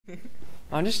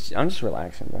I'm just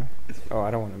relaxing, bro. Oh,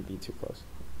 I don't want to be too close.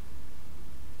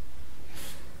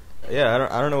 Yeah,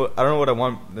 I don't know what I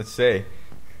want to say.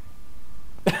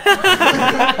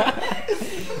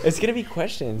 It's gonna be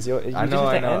questions. You I know.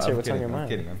 answer what's I'm on your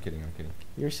mind. I'm kidding.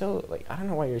 You're so like, I don't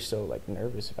know why you're so like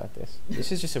nervous about this.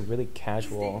 This is just a really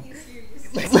casual.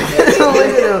 Look at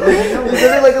him. He's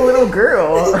looking like a little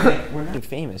girl. We're not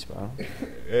famous, bro.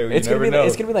 Hey, It's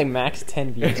gonna be like max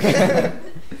 10 views,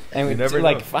 and we never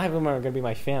like know. 5 of them are gonna be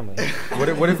my family.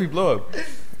 What if we blow up?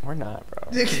 We're not, bro.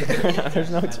 There's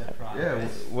no chance. Yeah.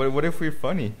 What if we're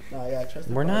funny? Nah, yeah, trust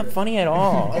the We're not process. funny at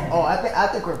all. Oh, I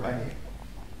think we're funny.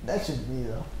 That's just me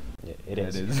though. Yeah, it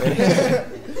is. It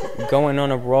is. Going on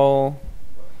a roll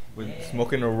With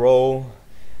smoking a roll.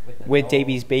 with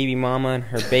Davy's baby mama and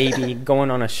her baby going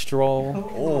on a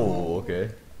stroll. Oh, okay.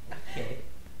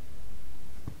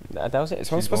 That was it.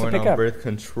 Someone's She's supposed to going pick on up. birth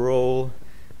control.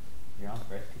 You're on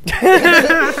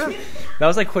birth. That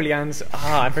was like Julian's.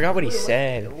 I forgot what he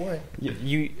said. What?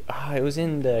 It was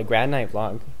in the Grad Night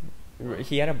vlog.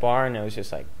 He had a bar and it was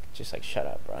just like shut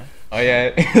up, bro. Oh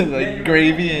yeah, like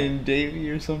gravy and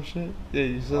Davy or some shit. Yeah,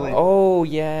 you said like. Oh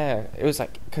yeah, it was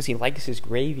like because he likes his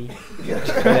gravy,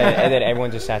 and then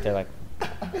everyone just sat there like.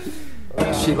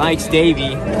 She likes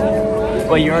Davy,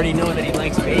 but you already know that he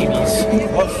likes babies.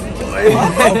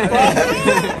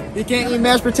 You can't eat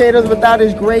mashed potatoes without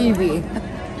his gravy.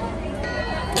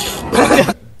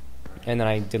 And then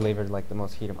I delivered like the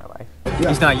most heat of my life.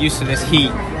 He's not used to this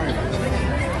heat.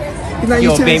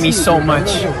 You obey me so much.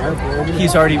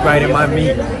 He's already right in my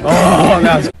meat. Oh,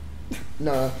 that was.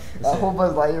 No, that whole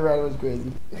Buzz Lightyear ride was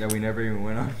crazy. That we never even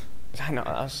went on. I know,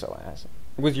 that was so ass.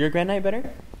 Was your Grad Night better?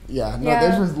 Yeah, no, Yeah,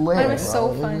 theirs was lit. mine was bro. so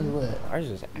Theirs fun. was lit. Ours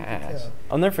was ass.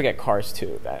 I'll never forget Cars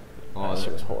 2. That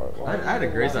shit was horrible. I had a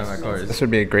great time at Cars. This would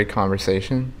be a great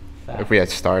conversation if we had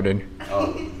started.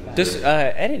 Just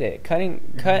edit it. Cut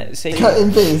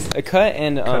and paste. Cut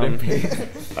and All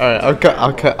right,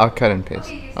 I'll cut and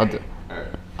paste.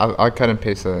 I'll cut and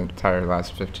paste the entire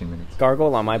last 15 minutes.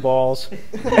 gargle on my balls.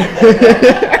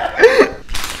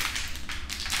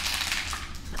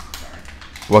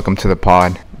 Welcome to the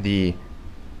pod, the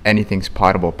Anything's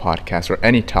Potable podcast, where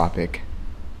any topic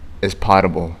is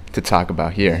potable to talk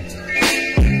about here.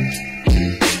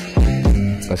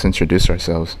 Let's introduce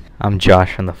ourselves. I'm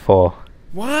Josh on the 4.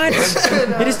 What? He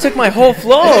just took my whole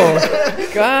flow.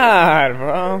 God,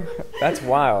 bro. That's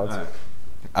wild.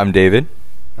 I'm David.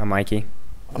 I'm Mikey.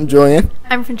 I'm Julian.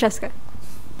 I'm Francesca.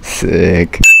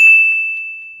 Sick.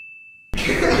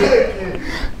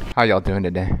 How y'all doing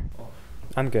today?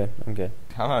 I'm good. I'm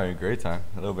having a great time.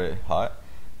 A little bit hot,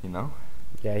 you know.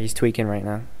 Yeah, he's tweaking right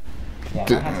now. Yeah,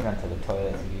 I have to run to the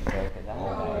toilet to be fair, because I'm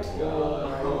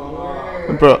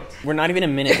Bro, We're not even a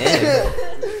minute in.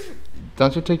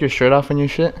 don't you take your shirt off when you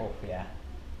shit? Oh, yeah.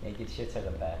 Naked shits are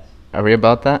the best. Are we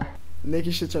about that?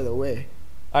 Naked shits are the way.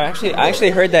 I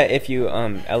actually heard that if you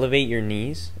elevate your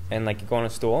knees and like go on a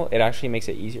stool, it actually makes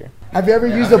it easier. Have you ever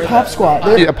used a pop squat?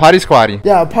 A potty squatty.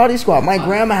 Yeah, a potty squat. My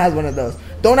grandma has one of those.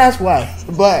 Don't ask why,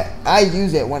 but I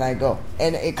use it when I go,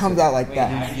 and it comes out like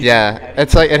that. Yeah,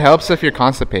 it's like it helps if you're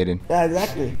constipated. Yeah,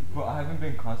 exactly. Bro, I haven't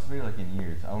been constipated like in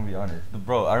years. I'm gonna be honest.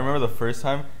 Bro, I remember the first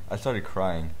time I started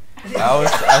crying.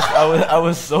 I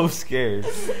was so scared.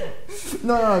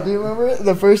 No, do you remember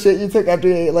the first shit you took after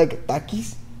you ate like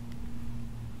Takis?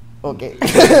 Okay.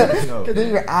 No. Cause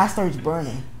then your ass starts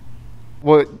burning.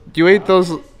 Well, you ate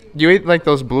like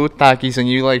those blue Takis and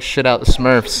you like shit out the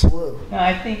Smurfs. No,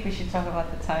 I think we should talk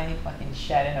about the time you fucking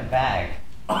shat in a bag.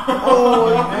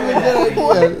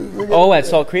 Oh, at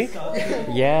Salt Creek?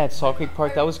 Yeah, at Salt Creek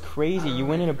Park. That was crazy. You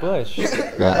went in a bush.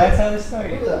 That's how the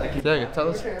story is.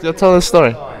 Yeah, tell us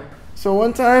story. So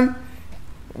one time,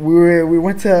 we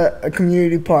went to a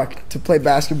community park to play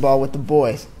basketball with the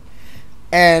boys,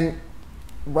 and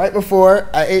right before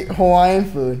I ate Hawaiian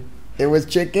food. It was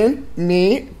chicken,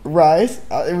 meat, rice.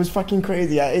 It was fucking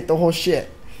crazy. I ate the whole shit.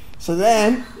 So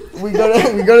then we go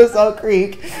to Salt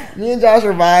Creek. Me and Josh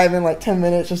are vibing like 10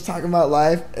 minutes, just talking about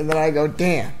life, and then I go,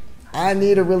 damn, I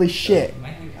need to really shit.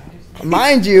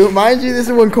 Mind you, this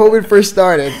is when COVID first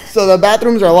started, so the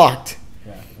bathrooms are locked.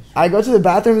 I go to the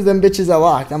bathrooms, them bitches are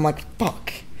locked. I'm like,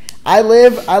 fuck. I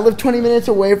live 20 minutes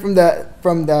away from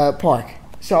the park,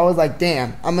 so I was like,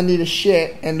 damn, I'm gonna need a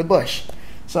shit in the bush.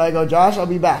 So I go, Josh, I'll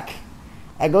be back.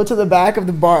 I go to the back of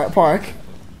the park,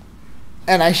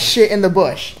 and I shit in the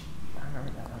bush.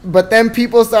 But then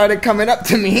people started coming up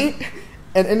to me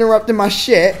and interrupting my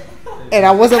shit, and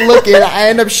I wasn't looking. I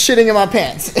end up shitting in my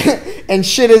pants, and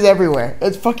shit is everywhere.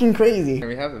 It's fucking crazy.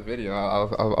 We have the video.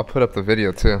 I'll put up the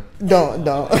video too. Don't.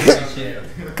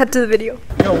 Cut to the video.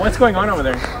 Yo, what's going on over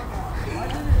there?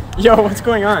 Yo, what's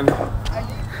going on?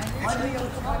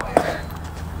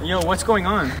 Yo, what's going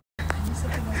on?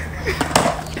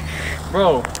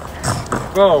 Bro,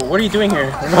 what are you doing here?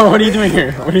 Bro, what are you doing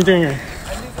here? What are you doing here?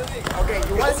 Okay,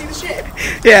 you want to see the shit?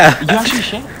 Yeah. You actually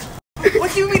shit?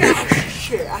 What do you mean?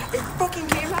 Shit, it fucking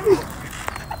came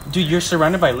out. Dude, you're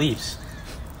surrounded by leaves.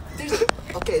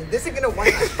 Okay, this is gonna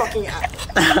wipe my fucking ass.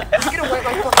 This is gonna wipe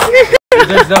my fucking ass.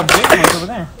 There's the big ones over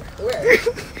there.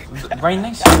 Where? Right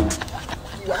next to you.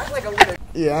 You act like a little...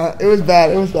 Yeah, it was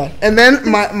bad. It was bad. And then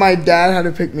my dad had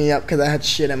to pick me up because I had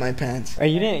shit in my pants. Oh,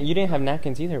 you didn't have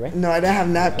napkins either, right? No, I didn't have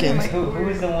napkins. Who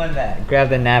was the one that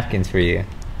grabbed the napkins for you?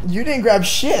 You didn't grab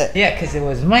shit. Yeah, because it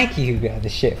was Mikey who grabbed the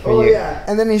shit for Oh you. yeah.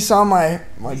 And then he saw my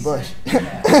bush.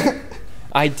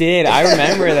 I did. I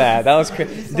remember that. That was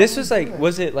crazy. This was like,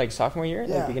 was it like sophomore year?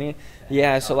 Yeah. Like beginning?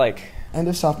 Yeah. So like. End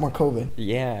of sophomore COVID.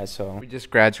 Yeah. So. We just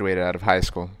graduated out of high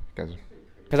school.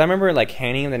 Because I remember like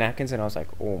handing him the napkins and I was like,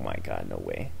 oh my god, no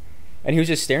way. And he was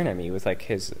just staring at me with like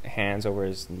his hands over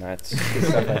his nuts and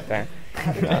stuff like that.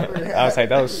 I was like,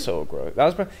 that was so gross.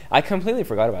 I completely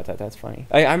forgot about that. That's funny.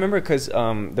 I remember because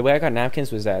the way I got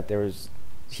napkins was that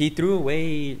he threw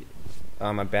away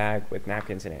a bag with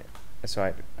napkins in it. So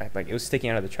I like it was sticking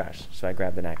out of the trash. So I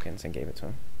grabbed the napkins and gave it to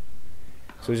him.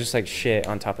 So it was just like shit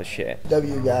on top of shit.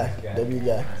 W guy.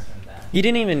 He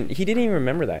didn't even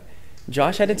remember that.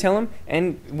 Josh had to tell him,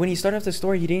 and when he started off the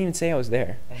story, he didn't even say I was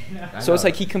there. So it's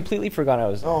like he completely forgot I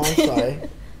was there. Oh, I'm sorry.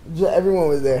 Everyone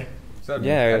was there.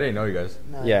 Yeah. I didn't know you guys.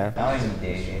 No. Yeah. I don't even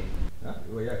dig it.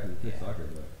 Well, yeah, because it's kids soccer,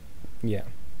 but Yeah.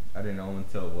 I didn't know him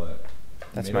until what?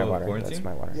 That's Middle my of water. quarantine? That's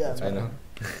my water. Yeah, That's I my know.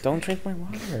 water. Don't drink my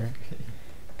water.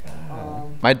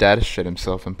 My dad shit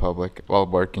himself in public while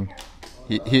working.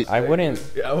 He I wouldn't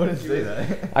say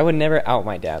that. I would never out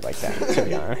my dad like that, to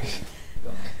be honest.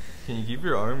 Can you keep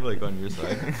your arm like on your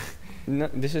side? No,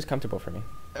 this is comfortable for me.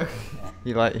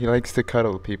 he likes to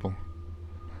cuddle with people.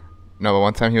 No, but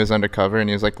one time he was undercover and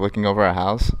he was like looking over a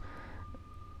house,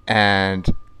 and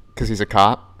because he's a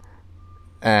cop,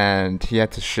 and he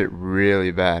had to shit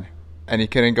really bad, and he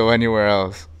couldn't go anywhere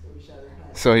else,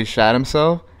 so he shat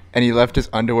himself and he left his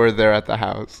underwear there at the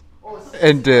house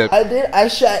and dipped. I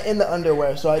shat in the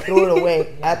underwear, so I threw it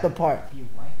away at the park.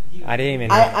 I didn't even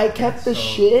know. I kept the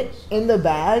shit in the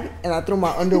bag and I threw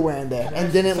my underwear in there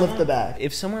and didn't lift the bag.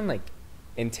 If someone like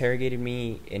interrogated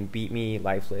me and beat me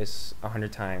lifeless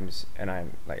 100 times, and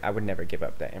I'm like, I would never give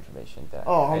up that information. That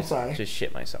Oh, I'm I sorry. Just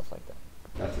shit myself like that.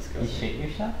 That's You disgusting. shit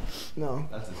yourself? No.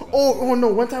 That's disgusting. Oh no!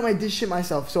 One time I did shit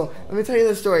myself. So let me tell you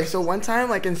the story. So one time,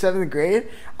 like in 7th grade,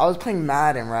 I was playing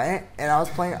Madden, right? And I was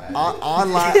playing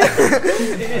online.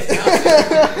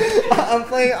 I'm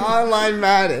playing online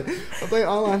Madden.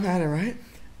 Right?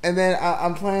 And then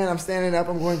I'm playing. I'm standing up.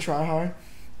 I'm going try hard,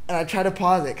 and I try to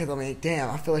pause it because I'm like, damn,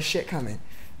 I feel a shit coming.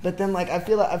 But then like I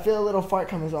feel a little fart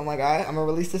coming, so I'm like, all right, I'm gonna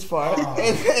release this fart,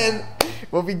 and then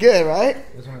we'll be good, right?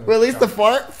 Release the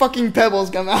fart, fucking pebbles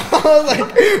come out. I was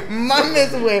like, my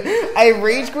mitzvah. I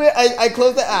rage quit. I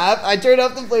closed the app. I turned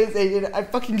off the PlayStation. I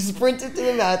fucking sprinted to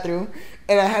the bathroom,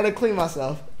 and I had to clean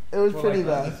myself. It was pretty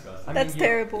bad. That's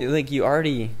terrible. Like you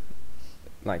already,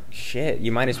 like shit.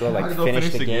 You might as well Might like as well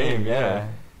finish the game. Yeah.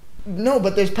 No,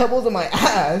 but there's pebbles in my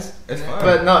ass. It's fine.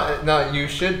 But no, you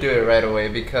should do it right away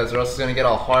because or else it's gonna get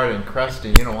all hard and crusty.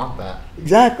 You don't want that.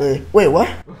 Exactly. Wait, what?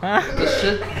 The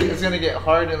shit is gonna get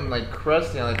hard and like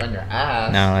crusty like on your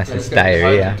ass. No, it's and just gonna be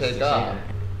hard diarrhea. to take off.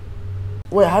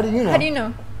 Wait, how do you know? How do you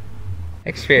know?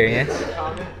 Experience.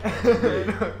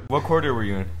 What quarter were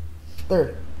you in?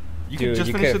 3rd. You Dude, could just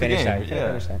you finish could the finish game. that. You could Yeah.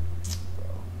 finish that.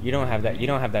 You don't have that. You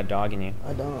don't have that dog in you.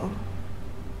 I don't know.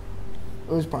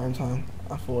 It was prime time.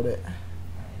 I fooled it.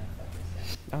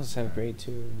 I was 7th grade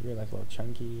too. You're like a little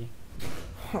chunky.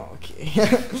 Okay.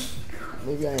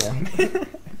 Maybe I am.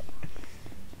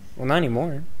 Well, not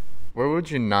anymore. Where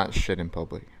would you not shit in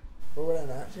public? Where would I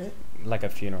not shit? Like a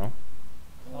funeral.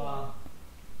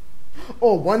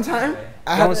 Oh, one time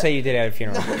I Don't had say you did it at a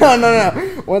funeral.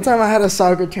 no. One time I had a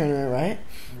soccer tournament, right?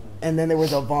 And then there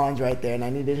was a Vons right there, and I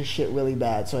needed to shit really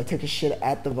bad, so I took a shit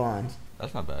at the Vons.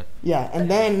 That's not bad. Yeah,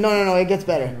 and then no, it gets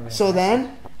better. So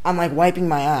then I'm like wiping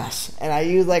my ass, and I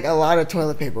use like a lot of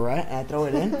toilet paper, right? And I throw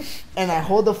it in, and I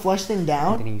hold the flush thing Then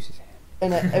down, he used his hand.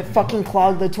 and it fucking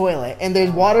clogged the toilet, and there's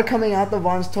water coming out the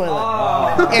Vons toilet,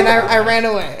 and I ran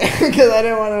away because I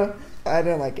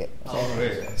didn't like it.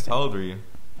 Wait, how old were you?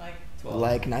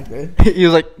 Like 9th grade. He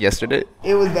was like yesterday.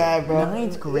 It was bad, bro.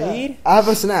 9th grade? Yeah. I have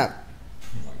a snap.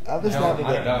 of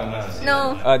it.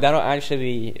 No. That'll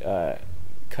actually be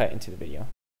cut into the video.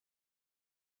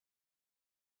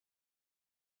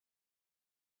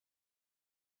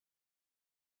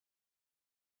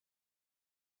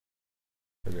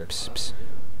 Psst, psst.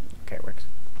 Okay, it works.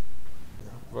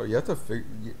 Bro, you have to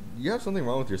you have something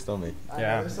wrong with your stomach.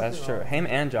 Yeah, that's true. Him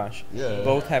and Josh. Yeah.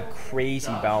 Both have crazy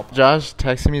bowel. Josh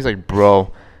texted me. He's like,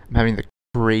 "Bro, I'm having the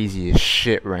craziest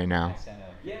shit right now."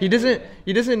 He doesn't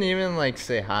even like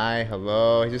say hi,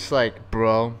 hello. He's just like,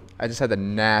 "Bro, I just had the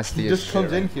nastiest." He just shit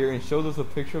comes right in here and shows us a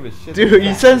picture of his shit. Dude,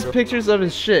 he sends pictures of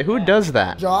his shit. Who does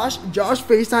that? Josh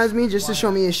FaceTimes me just to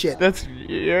show me his shit. That's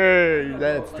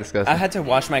disgusting. I had to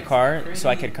wash my car so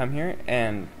I could come here,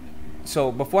 and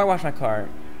so before I wash my car,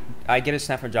 I get a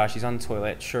snap from Josh. He's on the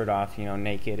toilet, shirt off,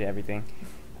 naked, everything.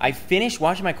 I finished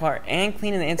washing my car and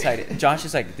cleaning the inside. Josh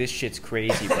is like, "This shit's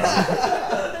crazy, bro."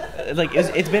 Like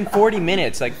it's been 40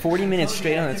 minutes, like 40 minutes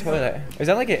straight on the toilet. Is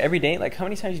that like every day? Like how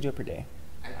many times do you do it per day?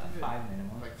 5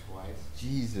 minimum. like twice.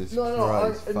 Jesus No,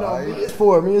 Christ. no, Five?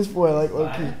 me is four, like low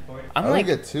key. I'm I only like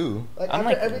get 2. I'm after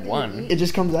like everything you one. eat, it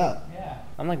just comes out. Yeah.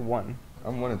 I'm like 1.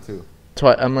 I'm 1 and 2.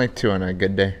 I'm like 2 on a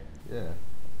good day. Yeah.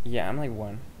 Yeah, I'm like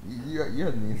 1. You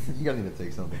gotta need to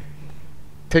take something.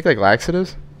 Take like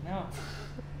laxatives. No.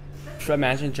 Should I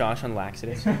imagine Josh on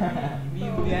laxatives? Me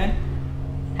and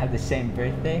Dan have the same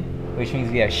birthday, which means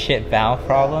we have shit bowel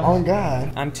problems. Oh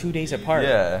God, I'm 2 days apart.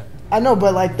 Yeah. I know,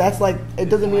 but like that's like it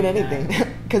doesn't mean anything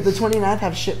because the 29th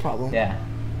have shit problem. Yeah.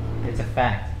 It's a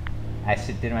fact. I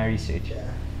did my research.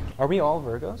 Are we all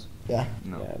Virgos? Yeah.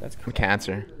 No. Yeah, that's cool.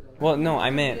 Cancer. Well, no, I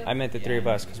meant the 3 of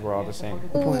us because we're all the same.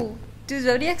 Ooh. Do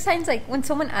zodiac signs, like, when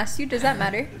someone asks you, does that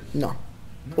matter? No.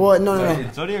 Well,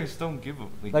 no. Zodiacs don't give a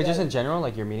Like just in general,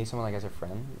 like you're meeting someone like as a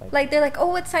friend. Like, they're like, "Oh,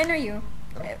 what sign are you?"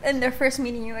 And they're first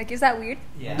meeting you. Like, is that weird?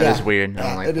 Yeah. That is weird. I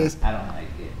don't like it that. is. I don't like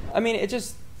it. I mean, it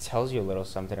just tells you a little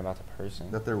something about the person.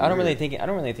 That they're I don't really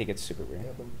weird. think it's super weird.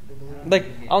 Like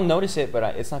I'll notice it,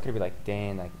 but it's not gonna be like,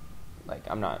 dang, like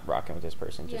I'm not rocking with this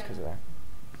person just because of that.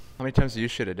 How many times do you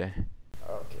shit a day?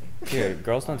 Dude,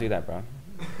 girls don't do that, bro.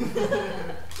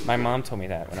 My mom told me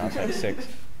that when I was like 6.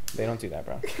 They don't do that,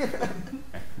 bro.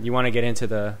 You want to get into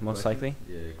the most likely?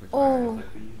 Yeah. Oh,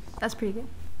 that's pretty good.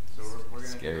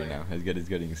 Scary now. It's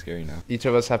getting scary now. Each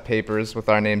of us have papers with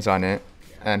our names on it,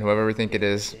 and whoever we think it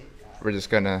is, we're just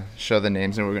gonna show the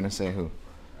names and we're gonna say who.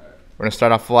 We're gonna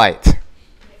start off light.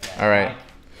 All right.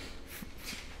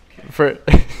 First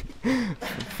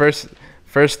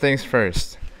things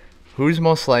first. Who's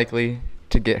most likely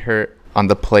to get hurt on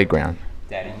the playground?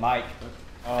 Daddy Mike.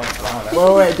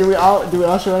 Wait. Do we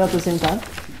all show it at the same time?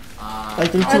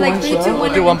 Like 3, 2, 1, like 3, 2, show? 1.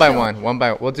 We'll do one by one.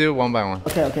 We'll do one by one.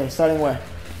 Okay. Starting where?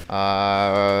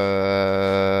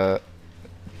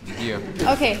 You.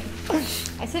 Okay.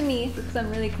 I said me because I'm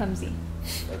really clumsy.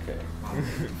 Okay.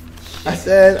 I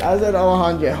said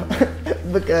Alejandro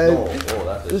because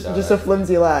that's just a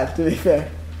flimsy lad. To be fair.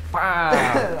 Wow.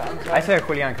 I said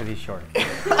Julian because he's short.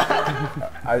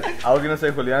 I was gonna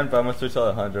say Julian, but I'm gonna switch to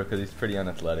Alejandro because he's pretty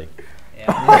unathletic.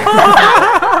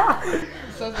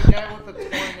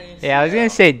 Yeah, I was gonna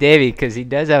say Davey because he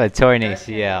does have a torn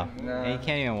ACL. And he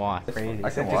can't even walk. Crazy. I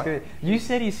can walk. You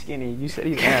said he's skinny. You said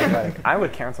he's athletic. I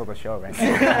would cancel the show right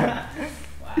now.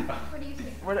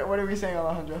 What are we saying,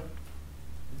 Alejandro?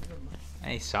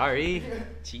 Hey, sorry.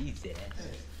 Jesus.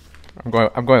 I'm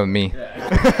going with me.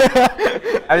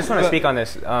 I just want to speak on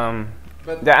this.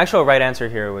 The actual right answer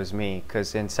here was me,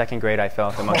 because in 2nd grade I fell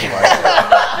off the monkey bars.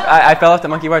 I fell off the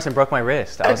monkey bars and broke my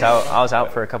wrist. I was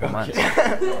out for a couple months.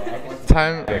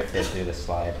 Time. Through the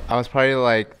slide. I was probably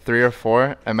like 3 or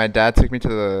 4, and my dad took me to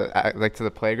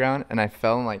the playground, and I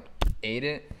fell and like ate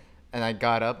it, and I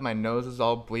got up, my nose was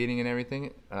all bleeding and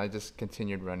everything, and I just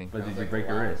continued running. But did you break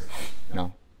your wrist?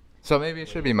 No. So maybe it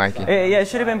should be Mikey. Yeah, it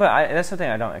should have been, but that's something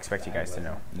I don't expect you guys to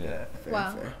know. Yeah.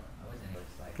 Wow.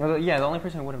 Well, yeah, the only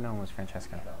person I would have known was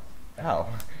Francesca. How?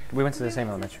 We went to the same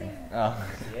elementary. Oh.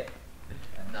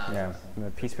 Yeah,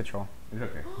 the Peace Patrol. It's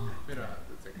okay.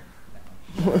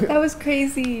 That was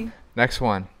crazy. Next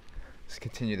one. Let's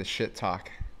continue the shit talk.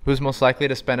 Who's most likely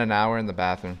to spend an hour in the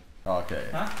bathroom? Okay.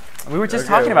 We were just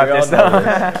Okay, talking about we all this, know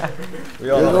though. We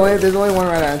all know. There's only one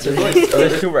right answer.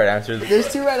 There's 2 right answers.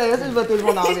 There's 2 right answers, but there's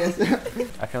one obvious.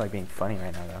 I feel like being funny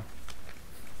right now, though.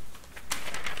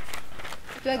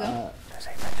 Do I go?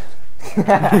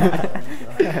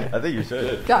 I think you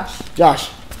should. Josh.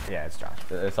 Yeah, it's Josh.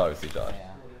 It's obviously Josh.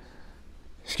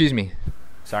 Excuse me.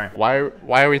 Sorry. Why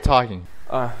are we talking?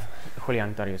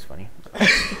 Julian thought he was funny.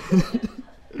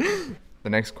 The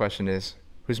next question is,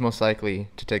 who's most likely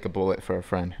to take a bullet for a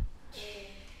friend?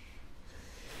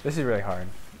 This is really hard.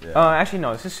 Yeah. Actually,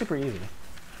 no, this is super easy.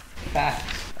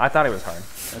 I thought it was hard.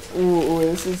 Ooh,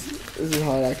 this is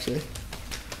hard actually.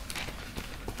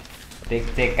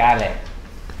 Big Dick Ale.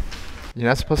 You're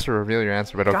not supposed to reveal your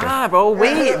answer, but okay. God, bro,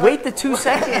 wait the 2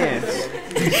 seconds.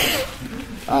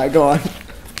 All right, go on.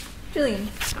 Julian.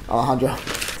 Alejandro.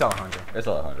 It's Alejandro. It's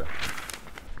Alejandro.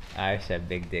 I said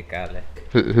big dick Ale.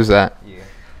 Who's that? You.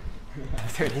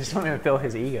 Dude, he just wanted to fill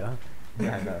his ego.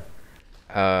 Yeah, I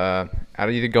know. I'd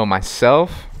either go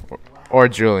myself or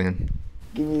Julian.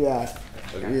 Give me that.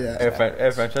 Give me that.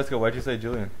 Hey, Francesco, why'd you say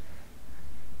Julian?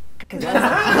 I'm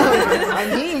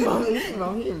him,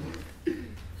 bro.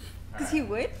 Cause he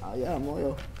would. Oh yeah, I'm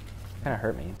loyal. Kind of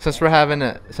hurt me. Since we're having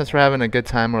a good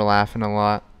time, we're laughing a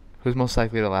lot. Who's most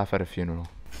likely to laugh at a funeral?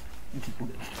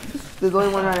 There's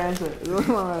only one right answer. There's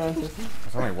only one right answer.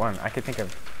 There's only one. I could think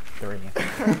of 3.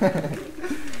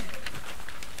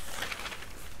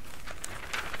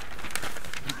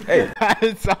 Hey,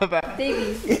 I saw that.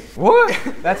 Davey. What?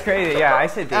 That's crazy. Yeah, I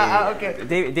said Davey.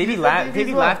 Okay. Davey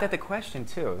laughed at the question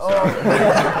too. So.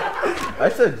 I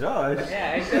said Josh.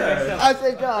 Yeah, I said myself. I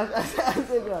say Josh. I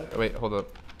say Josh. Wait, hold up.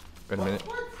 Wait a minute.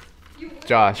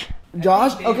 Josh.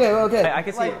 Josh? Okay. I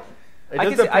could see. It I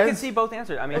just can depends. see both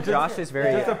answers. I mean, It just- Josh is very.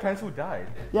 It just depends who died.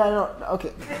 Yeah, no. Okay.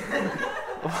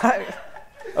 What?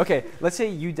 Okay, let's say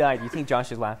you died. You think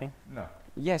Josh is laughing? No.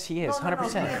 Yes, he is.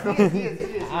 100%.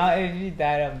 If you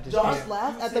died, I'm just. Josh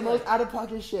laughed at the most out of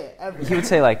pocket shit ever. He would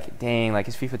say like, "Dang, like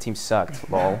his FIFA team sucked."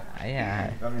 Lol.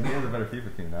 Yeah, I mean, he has a better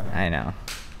FIFA team now. I know.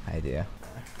 I do.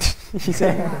 He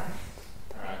said.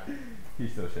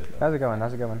 He's still shit though. That was a good one. That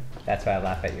was a good one. That's why I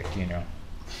laugh at your funeral.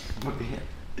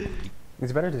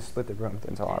 It's better to split the room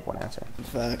than to all have one answer.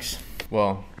 Facts.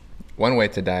 Well, one way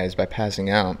to die is by passing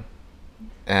out.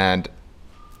 And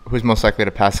who's most likely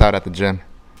to pass out at the gym?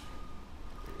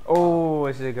 Oh,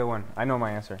 this is a good one. I know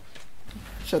my answer.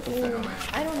 Shut the fuck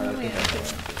up. I don't know my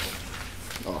answer.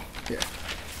 Oh, here.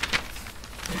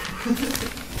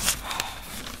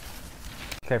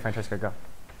 Okay, Francesca, go.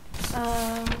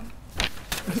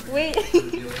 Wait.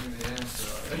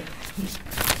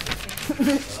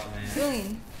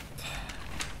 Julian.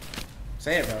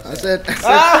 Say it, bro. I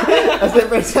said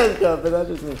Francesco, but that's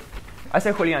just me. I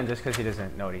said Julian just because he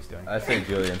doesn't know what he's doing. I say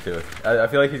Julian too. I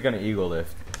feel like he's gonna ego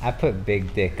lift. I put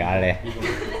big dick Ale.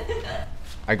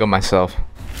 I go myself.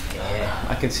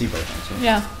 I can see both answers.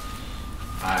 Yeah.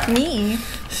 Me.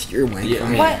 You're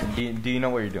wank. What? Do you know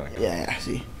what you're doing? Yeah,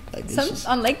 see. Like this Some is-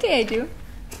 on leg day I do.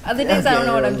 Other days I don't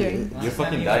know what I'm doing. You're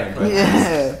fucking dying, bro.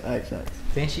 Yeah. Exactly.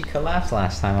 Didn't she collapse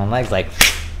last time on legs? Like,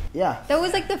 Yeah. That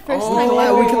was like the first Oh, time.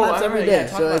 yeah, we ever. collapse every day.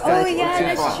 So it's Oh like,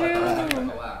 yeah, that's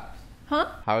true. Huh?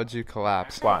 How would you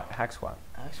collapse? Squat, hack squat.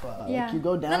 Yeah. You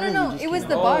go down. and No. you just It was keep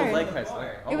the going. bar. press.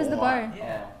 It was the bar.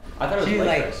 I thought she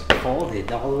like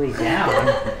folded all the way down.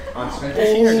 on Smith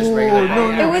machine or just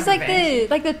regular. It was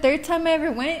like the third time I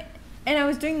ever went, and I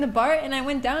was doing the bar, and I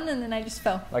went down, and then I just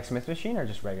fell. Like Smith machine or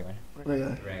just regular? Regular.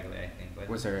 Regular, I think. But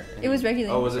Was there? It was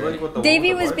regular. Oh, was it like what the Davey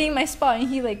one with was the being my spot, and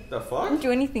he like The fuck? didn't do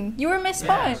anything. You were my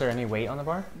spot. Was there any weight on the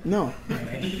bar? No.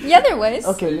 Yeah, there was.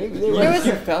 Okay, maybe they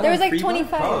There was like 25.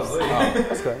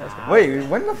 That's good. That's good. Wait,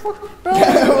 when the fuck? Bro,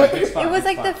 it was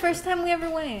like the first time we ever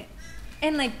went,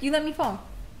 and like you let me fall.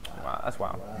 Wow, that's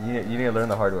wild. You need to learn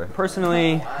the hard way.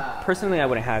 Personally, I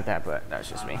wouldn't have that, but that's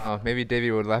just me. Oh, maybe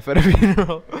Davey would laugh at a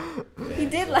funeral. He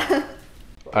did laugh.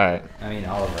 All right. I mean,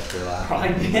 all of us were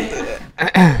laughing.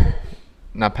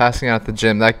 Now, passing out at the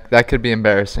gym, that could be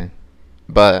embarrassing.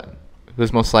 But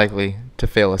who's most likely to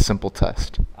fail a simple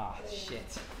test? Oh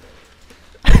shit.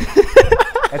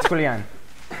 It's Julian.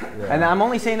 And I'm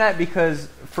only saying that because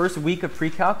first week of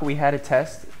pre-calc, we had a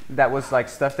test that was like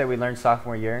stuff that we learned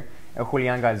sophomore year, and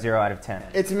Julian got 0 out of 10.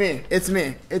 It's me. It's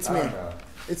me. It's me.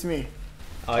 It's me.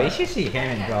 Oh, you should see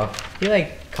him, bro. He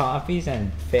like copies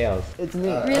and fails. It's me.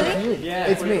 Really?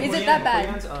 It's me. Is it that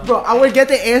bad? Bro, I would get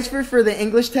the answer for the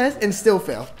English test and still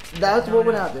fail. That's what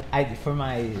would happen. For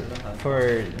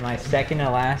my second to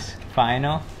last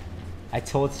final, I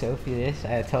told Sophie this.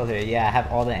 I told her, yeah, I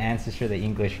have all the answers for the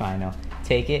English final.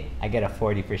 Take it, I get a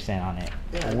 40% on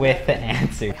it with the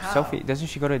answer. Sophie, doesn't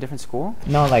she go to a different school?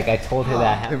 No, like I told her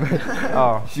that.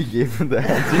 Oh, She gave him the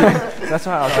answer. that's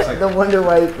why I was like, No wonder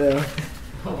why you fail.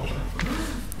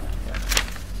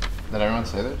 Did everyone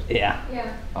say this? Yeah.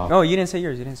 Yeah. no, you didn't say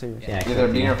yours. You didn't say yours. Yeah. Either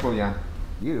me or Julian.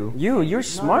 You? You're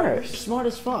smart. Smart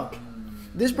as fuck.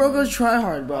 This bro goes try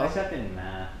hard, bro. Except in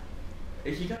math.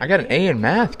 I got an A in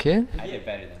math, kid. I did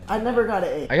better than I never got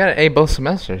an I got an A both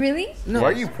semesters. Really? No, Why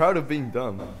are you proud of being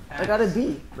dumb? I got a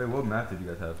B. Wait, what math did you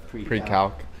guys have?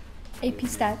 Pre-calc. AP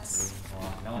stats.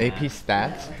 AP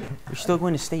stats. You're still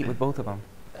going to state with both of them.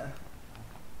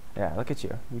 Yeah, look at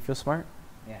you. You feel smart?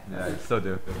 Yeah. Yeah, I still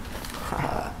do.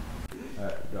 Alright,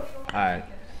 go. Alright.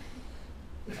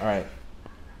 Alright.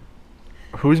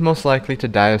 Who's most likely to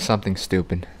die of something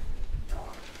stupid?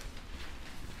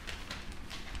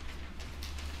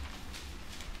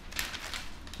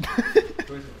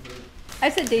 I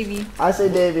said Davey. I say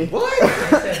Davey.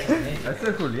 I I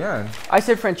said Julian. I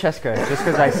said Francesca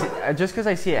just because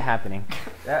I see it happening.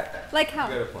 Like how?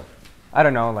 Good point. I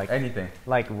don't know, like Anything.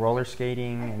 like roller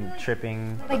skating and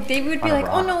tripping. Like David would be On a like,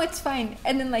 "Oh rock. no, it's fine,"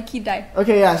 and then like he'd die.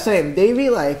 Okay, yeah, same. Davey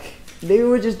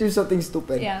would just do something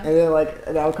stupid. Yeah. And then like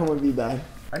the outcome would be bad.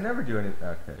 I never do anything.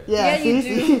 Okay. Yeah, Yeah, you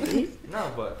see, do. see?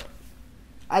 No, but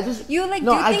I just You like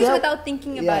No, do I things get- without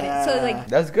thinking about it. So like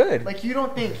that's good. like you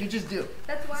don't think, you just do.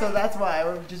 that's why. So that's why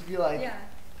I would just be like, yeah.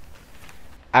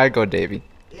 I'd go Davey.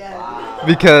 yeah.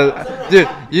 Because, dude,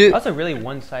 you. That's a really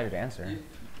one-sided answer.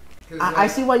 I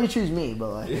see why you choose me, but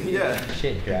like, Yeah.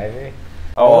 Shit, driver.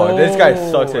 Oh, this guy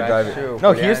Oh, sucks at that's driving. true.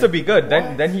 No, he Yeah. used to be good.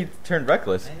 Then he turned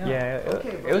reckless. Yeah,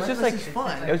 it was just like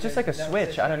it was just like a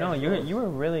switch. I don't know. You were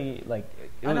really like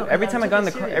I know, every I time I took got in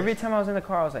it the car, serious. every time I was in the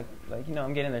car, I was like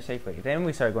I'm getting there safely. Then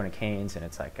we started going to Canes, and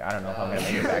it's like I don't know if I'm gonna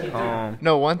make it back home.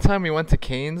 No, one time we went to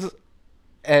Canes,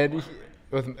 and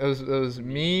it was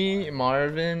me,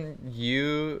 Marvin,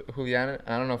 you, Juliana.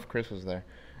 I don't know if Chris was there,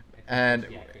 and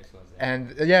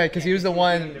yeah, because he was the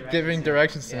one giving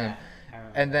directions to him,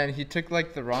 and then he took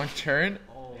like the wrong turn,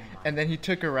 and then he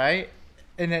took a right,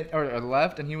 and then or a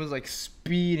left, and he was like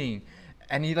speeding,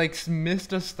 and he like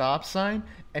missed a stop sign,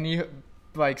 and he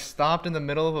like stopped in the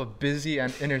middle of a busy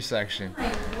intersection.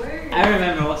 I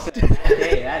remember also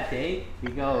that day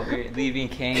we're leaving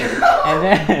Kane, and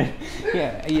then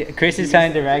yeah, Chris is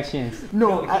telling directions.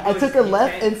 no, I took a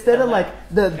left instead of like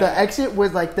the exit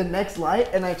was like the next light,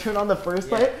 and I turned on the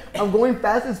first light. I'm going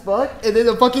fast as fuck, and there's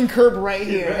a fucking curb right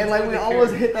here, and like we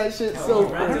almost hit that shit so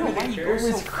runs over the quick. curb It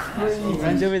was He crazy.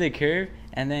 runs over the curve,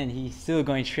 and then he's still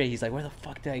going straight. He's like, "Where the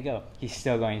fuck did I go?" He's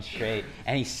still going straight,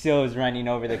 and he still is running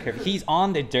over the curve. He's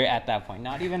on the dirt at that point,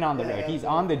 not even on the road. He's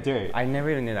on the dirt. I never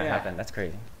even knew that Yeah. happened. That's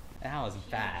crazy. That was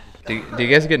bad. Do you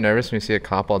guys get nervous when you see a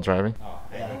cop while driving?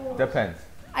 Depends.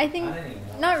 I think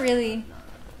not really,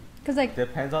 cause like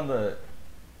Depends on the.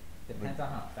 Depends on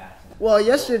how fast. Well,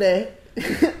 yesterday we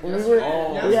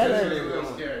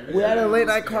had a late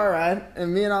night car ride,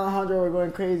 and me and Alejandro were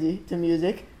going crazy to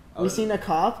music. We seen a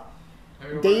cop.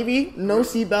 Davey, no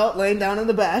seatbelt, laying down in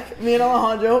the back. Me and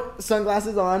Alejandro,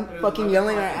 sunglasses on, fucking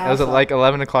yelling our ass It was at off. like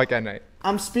 11 o'clock at night,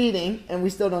 I'm speeding, and we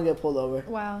still don't get pulled over.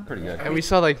 wow. Pretty good. and we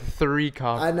saw like 3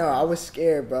 cops. I know, I was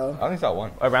scared, bro. I only saw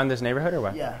one. Around this neighborhood or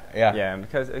what? Yeah. Yeah. Yeah,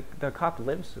 because the cop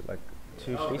lives like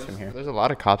 2 streets from here. There's a lot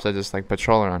of cops that just like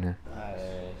patrol around here.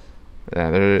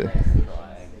 Yeah, they're.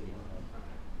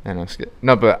 I know.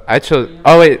 No, but I chose.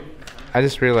 Oh wait, I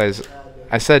just realized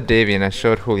I said Davey and I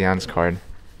showed Julian's card.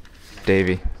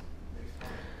 Davey.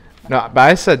 No, but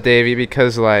I said Davey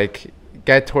because like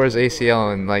guy tore his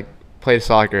ACL and like played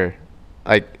soccer,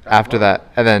 like after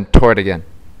that, and then tore it again.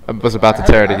 I was about to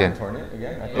tear it again.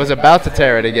 Was about to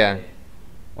tear it again.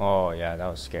 Oh yeah, that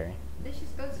was scary.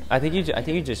 I think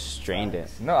you just strained it.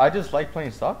 No, I just like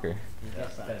playing soccer.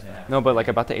 No, but like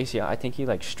about the ACL, I think you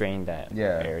like strained that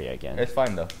Yeah. area again. It's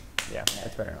fine though. Yeah,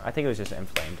 that's better. I think it was just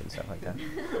inflamed and stuff like that.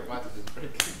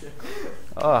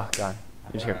 Oh god,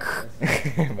 you just hear.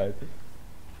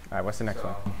 All right, what's the next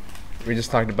one? We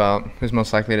just talked about who's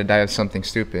most likely to die of something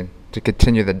stupid. To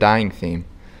continue the dying theme,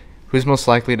 who's most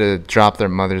likely to drop their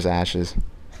mother's ashes?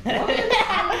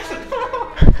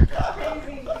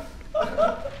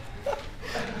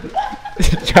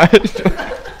 Josh.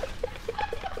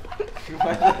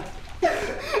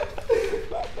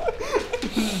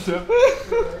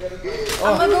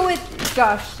 I'm gonna go with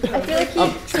Josh. I feel like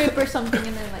he'd trip or something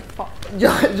and then like fall.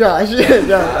 Josh.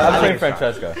 I'm playing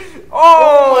Francesca.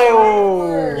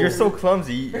 Oh! You're so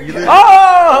clumsy. You literally-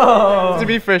 Oh! To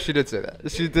be fair, she did say that.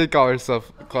 She did call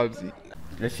herself clumsy.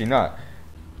 Is she not?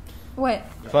 What?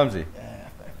 Clumsy.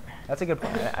 That's a good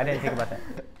point. I didn't think about that.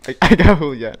 I got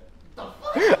Juliet.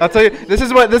 I'll tell you. This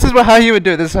is what how he would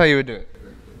do it. This is how he would do it.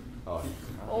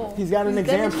 Oh, He's got an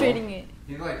example. demonstrating it.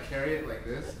 He'd like carry it like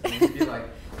this, and he'd be like.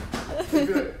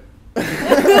 You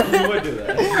would do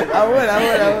that. I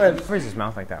would. He wears his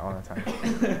mouth like that all the time.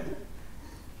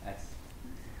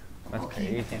 That's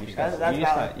crazy. You just That's got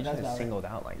valid. That's valid. singled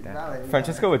out like that.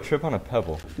 Francesca would trip on a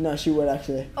pebble. No, she would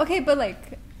actually. Okay, but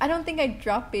like, I don't think I'd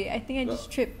drop it. I think I'd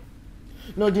just trip.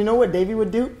 No, do you know what Davey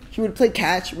would do? He would play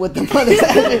catch with the mother's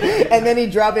ashes, and then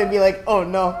he'd drop it and be like, "Oh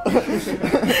no."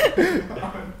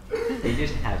 They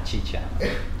just have chicha.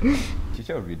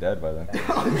 Chicha would be dead by then.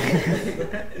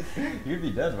 You'd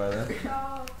be dead by then.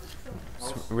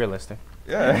 It's realistic.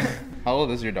 Yeah. How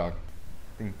old is your dog?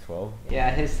 I think 12.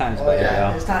 Yeah, his time's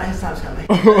better His though. time's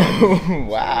coming.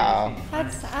 Wow.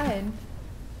 That's sad.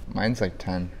 Mine's like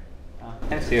 10.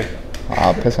 Him too.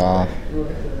 Oh, piss off.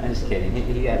 I'm just kidding.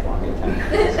 He had longer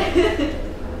time.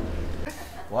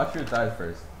 Watch your thighs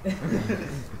first.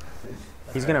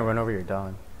 He's gonna run over your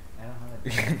dog.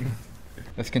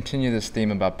 Let's continue this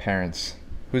theme about parents.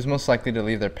 Who's most likely to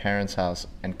leave their parents' house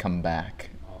and come back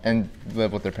and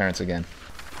live with their parents again?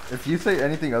 If you say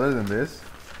anything other than this,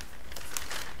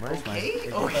 Where's mine?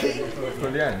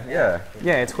 Julian, yeah.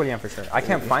 Yeah, it's Julian for sure. I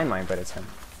can't find mine, but it's him.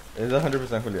 It's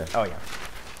 100% Julian. Oh, yeah.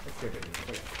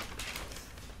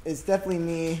 It's definitely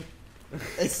me.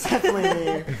 It's definitely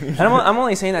me. And I'm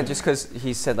only saying that just because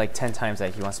he said like 10 times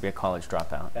that he wants to be a college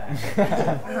dropout.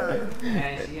 And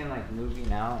I see him like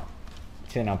moving out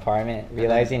to an apartment,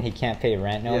 realizing he can't pay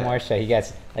rent no more, so he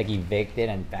gets like evicted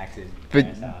and back to his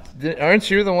parents' house. Aren't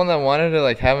you the one that wanted to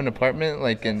like have an apartment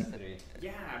like in?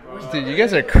 Yeah, bro. Dude, you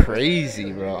guys are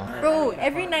crazy, bro. Bro,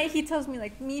 every night he tells me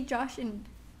like me, Josh, and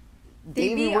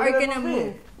Davey Davey, are gonna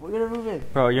move. We're gonna move in.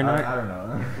 Bro, you're not. I don't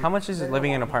know. How much is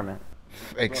living in an apartment?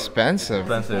 Expensive.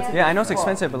 Expensive. Yeah, I know it's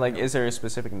expensive, but like, is there a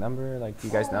specific number? Like, do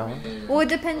you guys know? Well, it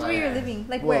depends where you're living.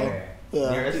 Like where?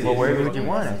 Yeah. Well, where would you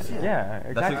want it? Yeah,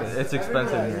 exactly. It's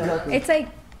expensive here. It's like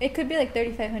it could be like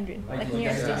 3,500, like New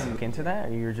York Did you City. look into that,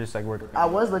 or you're just like working? I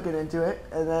was looking into it,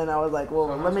 and then I was like, well,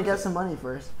 let me get some money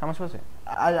first. How much was it?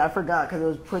 I forgot because it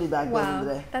was pretty back then in Wow,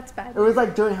 the day. that's bad. It was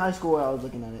like during high school where I was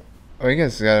looking at it. Oh, you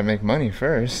guys gotta make money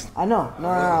first. I know. No.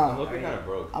 I'm looking kind of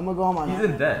broke. I'm gonna go on my. He's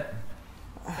in debt.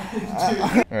 All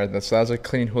right, so that was a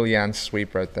clean Julian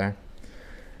sweep right there.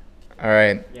 All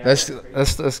right, let's.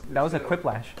 That was a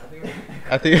quiplash.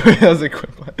 I think that was a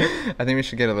quick one. I think we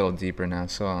should get a little deeper now.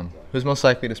 So, who's most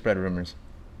likely to spread rumors?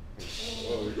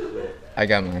 I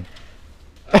got mine.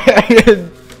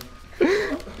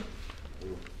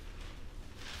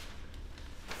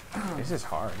 This is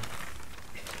hard.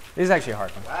 This is actually a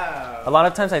hard one. Wow. A lot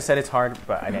of times I said it's hard,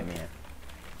 but I didn't mean it.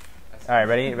 All right,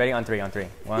 ready? Ready? On three.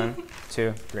 1,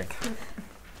 2, 3.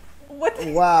 What?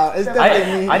 Wow, it's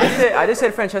definitely me. I just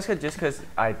said Francesca just because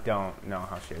I don't know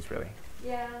how she is really.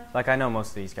 Yeah. Like, I know most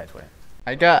of these guys would.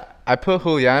 I put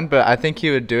Julian, but I think he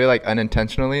would do it like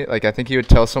unintentionally. Like I think he would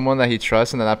tell someone that he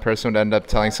trusts, and then that person would end up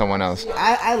telling someone else.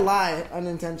 I lie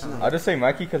unintentionally. I'll just say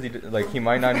Mikey because he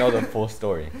might not know the full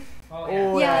story.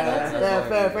 Oh, Yeah,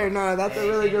 that's fair. No, that's a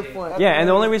really good point. Yeah, and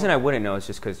the only reason I wouldn't know is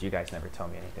just because you guys never tell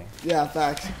me anything. Yeah,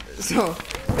 facts. So,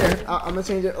 here, I'm gonna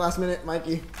change it last minute,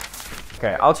 Mikey.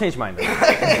 Okay, I'll change mine then.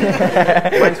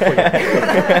 Mine's for you.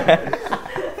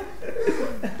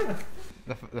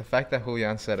 The fact that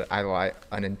Julian said I lie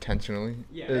unintentionally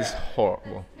is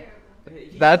horrible.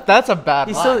 That's a bad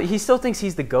lie. He still thinks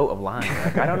he's the goat of lying.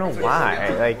 Like, I don't know why.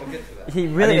 Like, he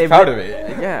really. And he's proud of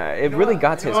it. Yeah, it really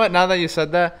got to You his. know what? Now that you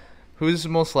said that, who's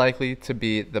most likely to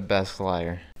be the best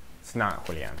liar? It's not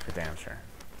Julian, for damn sure.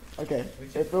 Okay,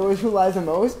 if it was who lies the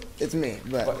most, it's me.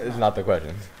 But It's not the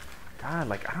question. God,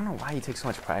 like, I don't know why he takes so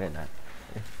much pride in that.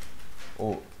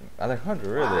 Oh,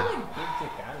 Alejandro, really?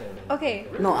 Okay.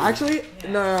 no, actually,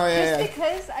 no, Just yeah.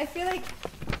 because I feel like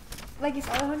if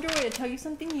Alejandro were to tell you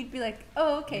something, you'd be like,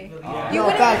 oh, okay. You No,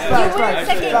 wouldn't facts.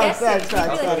 second guess it. You'd be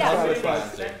like, yeah.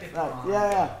 Facts.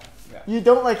 Yeah. You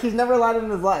don't like. He's never lied in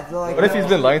his life. So, like, What if he's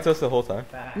been lying to us the whole time?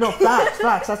 No,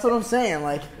 facts. That's what I'm saying.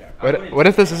 Like, What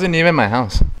if this isn't even my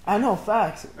house? I know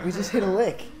facts. We just hit a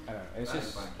lick. It's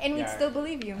just. And we'd still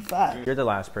believe you. Fact. You're the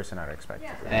last person I'd expect.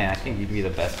 Man, I think you'd be the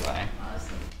best liar.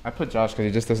 I put Josh because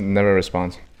he just never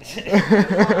responds.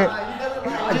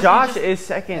 Josh is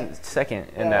second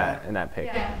in that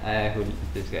pick.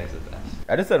 This guy's the best.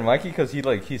 I just said Mikey because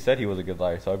he said he was a good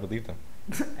liar, so I believed him.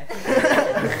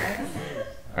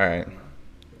 All right.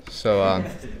 So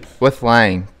with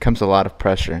lying comes a lot of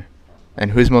pressure,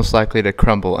 and who's most likely to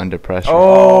crumble under pressure?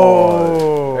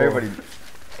 Oh. Everybody.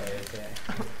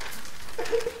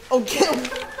 Okay.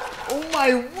 Oh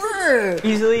my word.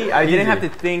 Easily, I didn't have to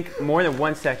think more than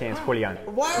 1 second. It's Julian.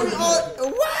 Why are we all?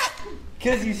 What?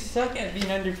 Because you suck at being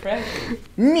under pressure.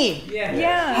 Me?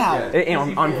 Yeah. How?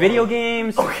 On video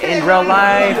games, in real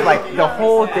life, like the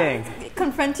whole thing.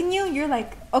 Confronting you, you're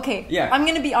like, okay, Yeah. I'm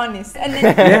gonna be honest, and then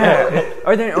Yeah.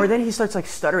 Or then he starts like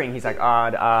stuttering. He's like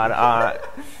odd,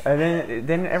 and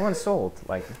then everyone's sold.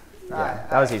 Like, yeah,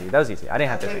 that was easy. I didn't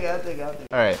have to think. I'll take it.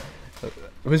 All right.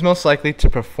 Who's most likely to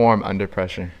perform under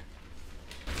pressure?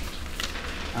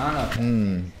 I don't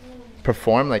know.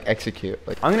 Perform, like execute.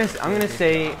 Like I'm gonna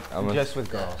say gonna- just with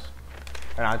girls,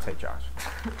 and I'd say Josh.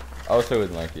 I'll stay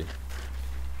with Mikey.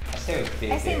 I say with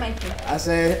big. I say Mikey. I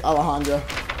say Alejandro.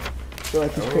 I feel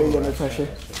like he's crazy under pressure.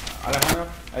 Alejandro,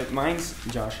 mine's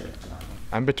Josh.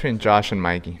 I'm between Josh and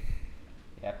Mikey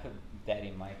Yeah, I put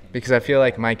Daddy Mike in. because I feel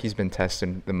like Mikey's been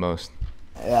tested the most.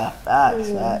 Yeah, facts.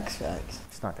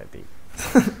 It's not that deep.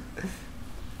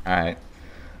 All right.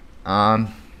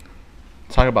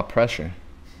 Talk about pressure.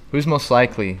 Who's most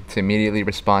likely to immediately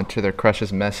respond to their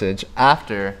crush's message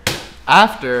after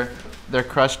their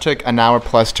crush took an hour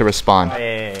plus to respond?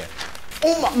 Yeah.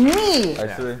 Oh my, me.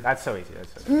 Actually, That's so easy.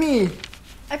 That's so easy. Me.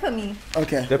 I put me.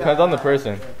 Okay. depends on the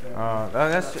person.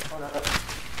 That's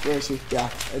Where is she? Yeah,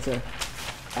 it's her. It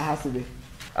has to be.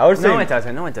 I would say no, it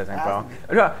doesn't. No, it doesn't, bro.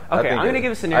 Okay, I'm gonna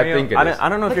give a scenario. I think it is. I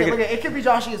don't know if you're. Look, it could be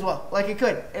Joshy as well. Like it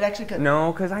could. It actually could.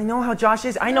 No, because I know how Josh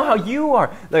is. I know how you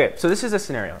are. Okay, so this is a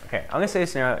scenario. Okay, I'm gonna say a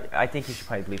scenario. I think you should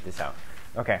probably bleep this out.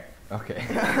 Okay. Okay.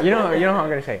 You know how I'm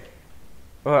gonna say.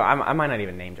 Well, I might not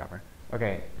even name drop her.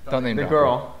 Okay. Don't name the drop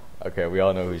girl. Okay, we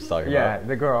all know who he's talking Yeah, about.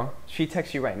 the girl. She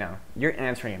texts you right now. You're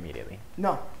answering immediately.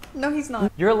 No. No, he's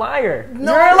not. You're a liar.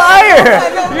 No, You're a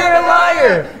liar. You're a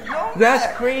liar.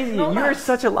 That's crazy. You're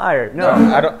such a liar. No.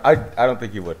 I don't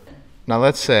think you would. Now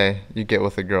let's say you get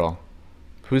with a girl.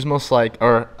 Who's most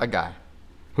or a guy.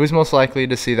 Who's most likely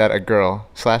to see that a girl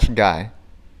 / guy,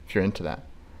 if you're into that,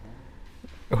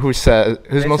 who's He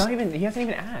hasn't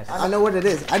even asked. I know what it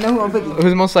is. I know who I'm picking.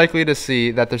 who's most likely to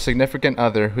see that their significant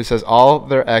other who says all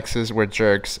their exes were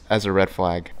jerks as a red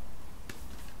flag?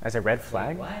 As a red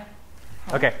flag? What?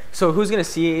 Okay, so who's gonna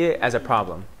see it as a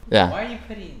problem? Yeah. Why are you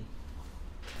putting?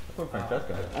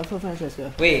 I put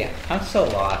Francesca. Wait, I'm so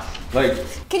lost. Like,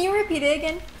 Can you repeat it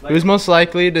again? Who's most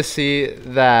likely to see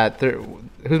that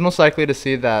who's most likely to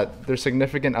see that their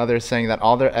significant other saying that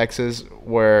all their exes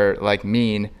were like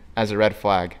mean as a red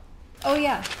flag? Oh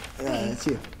yeah. Yeah, it's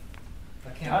you.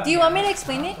 Do you want me to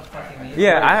explain it?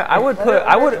 Yeah, I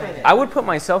would put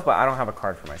myself, but I don't have a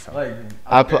card for myself. like,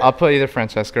 I'll put either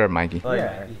Francesca or Mikey. like,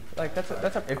 Yeah, like that's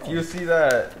a. if you see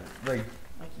that, like,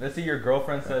 let's say your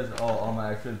girlfriend says, "Oh, all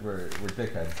my exes were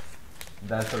dickheads,"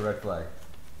 that's a red flag.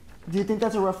 Do you think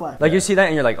that's a red flag? Like you see that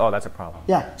and you're like, oh, that's a problem.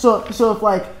 Yeah. So if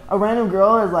like a random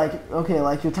girl is like, okay,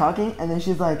 like you're talking, and then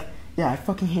she's like, yeah, I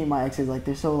fucking hate my exes. Like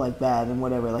they're so like bad and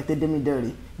whatever. Like they did me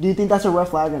dirty. Do you think that's a red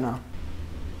flag or no?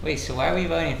 Wait, so why are we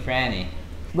voting for Annie?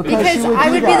 Because she would I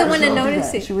do would be that. the one She to would do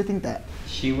notice that. it. She would think that.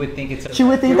 She would think it's. She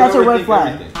would think that's a red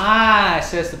flag. Everything.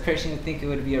 So it's the person who think it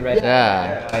would be a red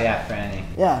Yeah. flag. Oh yeah, for Annie.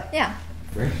 Yeah. Yeah.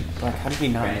 Like, how did we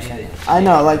not understand that? I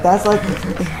know. Like that's like.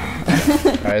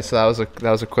 All right, so that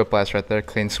was a quick blast right there,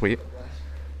 clean sweep.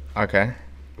 Okay.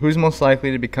 Who's most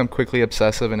likely to become quickly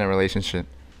obsessive in a relationship?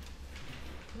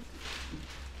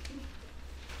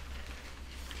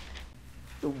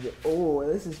 Oh,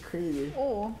 this is crazy.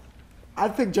 Oh.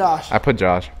 I'd pick Josh. I put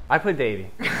Josh. I put Davey,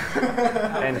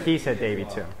 and he said Davey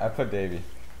too. I put Davey.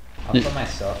 I'll put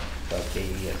myself. So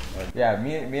Davey is. Yeah,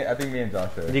 me. I think me and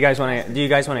Josh are. Do you guys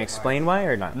want to explain why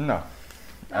or not? No,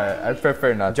 I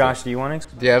prefer not. Josh, do you want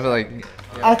to? Do you have like?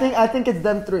 I think it's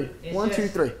them three. It's 1, 2,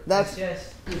 just- 3. That's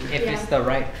just if it's the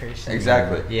right person.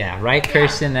 Exactly. Yeah, right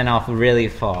person, then I'll really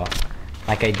fall,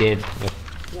 like I did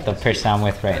with the person I'm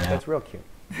with right now. That's real cute.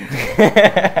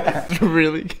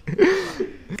 Really?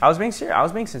 I was being serious. I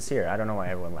was being sincere. I don't know why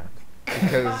everyone laughed.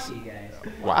 Because You guys.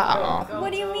 wow.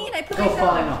 What do you mean? I put Go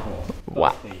fall in a myself. hole.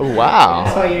 Wow. That's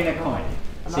Wow. why you're in a corner,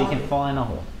 so you can fall in a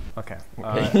hole. Okay.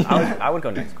 I would go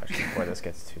next question before this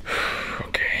gets too.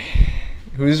 Okay.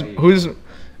 Who's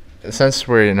since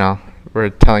we're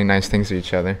telling nice things to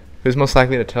each other, who's most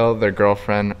likely to tell their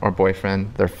girlfriend or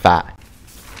boyfriend they're fat?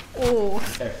 Oh.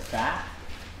 They're fat.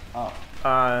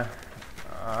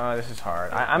 This is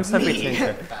hard. I'm stuck between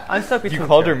two. I'm stuck between You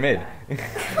called two. her mid.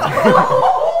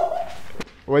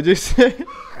 What'd you say?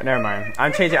 Never mind.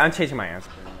 I'm changing my answer.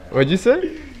 What'd you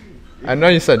say? I know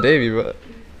you said Davey, but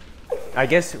I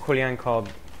guess Julian called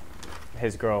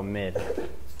his girl mid,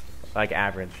 like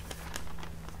average.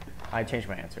 I changed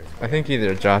my answer. I think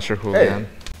either Josh or Julian.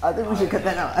 I think we should cut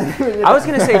that out. I was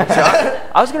gonna say Josh.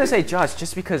 I was gonna say Josh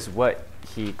just because what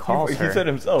he calls He her. said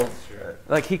himself.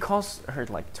 Like he calls her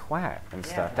like twat and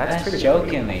stuff. That's That's pretty.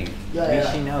 jokingly. Yeah, At least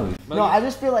yeah. she knows. No, I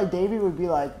just feel like Davey would be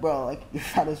like, bro, like you're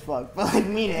fat as fuck, but like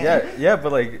mean it. Yeah,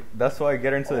 but like that's why I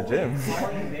get her into the gym.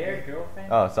 Their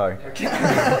girlfriend. Oh, sorry.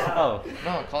 Oh.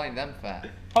 No, calling them fat.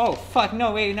 Oh fuck!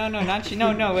 No, wait, no, not you.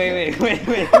 No, wait. No.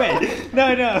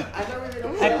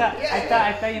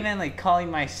 I thought you meant like calling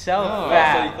myself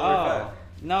fat. you call her fat.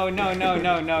 No. It's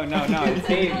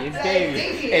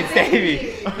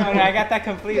Davey. No, I got that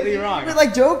completely wrong. He would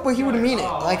like joke, but he would mean it.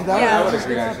 Like that. Yeah. That I would was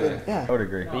agree, gonna actually. happen. Yeah. I would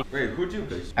agree. Wait, who'd you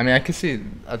pick? I mean, I could see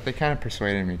they kind of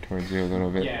persuaded me towards you a little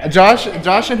bit. Yeah. Josh and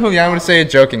Julian would say it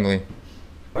jokingly.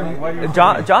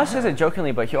 Josh says it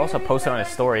jokingly, but he also posted on his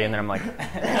story, and then I'm like,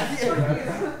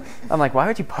 why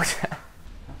would you post that?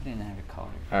 I didn't have a color.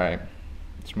 All right,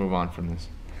 let's move on from this.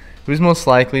 Who's most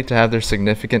likely to have their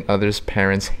significant other's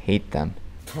parents hate them?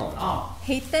 Oh.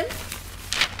 Hate them?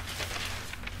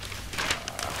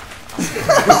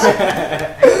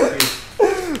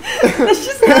 That's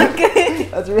just not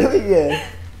good. That's really good.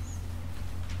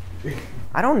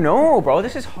 I don't know, bro.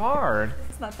 This is hard.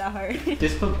 It's not that hard.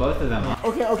 Just put both of them on.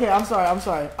 Okay, I'm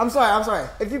sorry.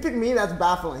 If you pick me, that's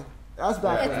baffling. That's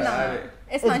baffling. It's not.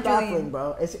 It's It's not baffling, Julian.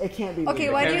 bro. It can't be Okay, me.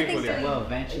 why do Can't you be think Julian. Will Julian?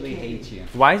 eventually hate you.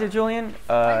 Why is it Julian? is it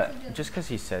Julian? Just because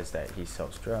he says that he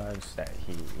sells drugs, that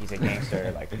he's a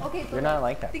gangster. Like, Okay, but you're not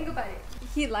like that. Think about it.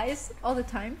 He lies all the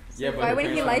time. So Yeah, but why the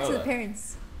wouldn't he parents lie don't to know the that.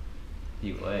 parents?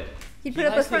 You would. He'd put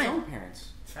up a front. parents.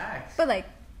 Facts. But like,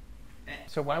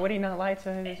 So why would he not lie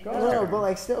to his No, girlfriend? but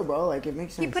like still, bro, like it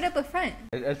makes sense. he put up a front.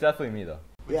 It's definitely me though.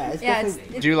 Yeah, it's Yeah,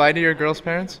 definitely. it's Do you lie to your girl's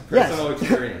parents? Yes. Personal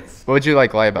experience. What would you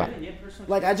like lie about?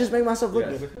 Like I just make myself look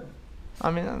Yes. good. I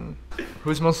mean,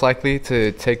 who's most likely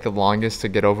to take the longest to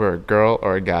get over a girl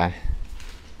or a guy?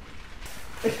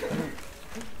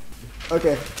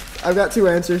 Okay, I've got two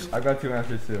answers. I've got two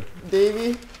answers too.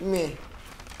 Davey, me.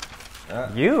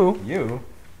 You?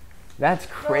 That's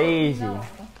crazy. No.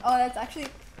 Oh, that's actually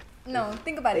no.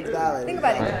 Think about it. It's valid. Think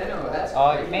about it.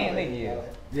 Oh, mainly you.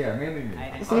 Yeah, mainly me.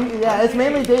 See, yeah, it's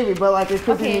mainly Davey, but like it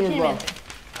could be Okay, me as well.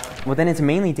 Kevin. Well, then it's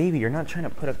mainly Davey. You're not trying to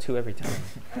put up two every time.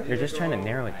 You're just trying to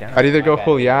narrow it down. I'd either go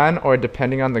Julian or,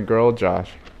 depending on the girl, Josh.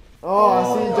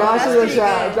 Oh, see, Josh is that's a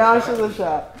shot. pretty Josh is a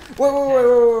shot.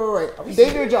 Wait.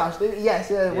 Davey or Josh? Davey, yes,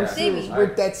 yeah, we're Yeah. serious. Davey.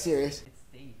 We're dead serious.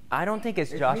 I don't think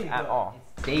it's Josh me, at though. all.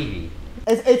 Davey.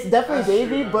 It's definitely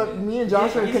Davey, but me and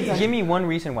Josh are contending. Give me one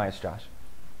reason why it's Josh.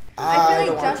 I feel like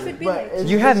don't want Josh to, would be but like- it's-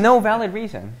 You have no valid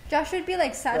reason. Josh would be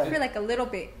like sad for like a little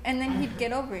bit, and then he'd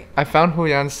get over it. I found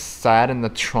Julian sad in the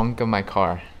trunk of my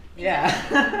car.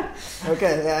 Yeah.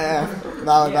 Okay, yeah.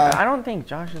 Valid. I don't think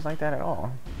Josh is like that at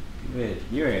all. Wait,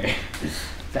 you're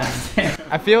downstairs.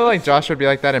 I feel like Josh would be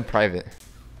like that in private.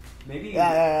 Maybe.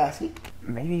 Yeah. See?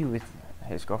 Maybe with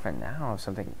his girlfriend now,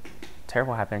 something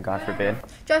terrible happened, God forbid.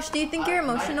 Josh, do you think you're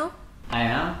emotional? I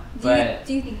am, Do you, but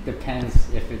do you think? depends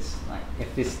if it's like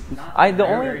if it's not. The very,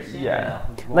 only very serious, yeah, it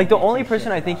won't like the be only too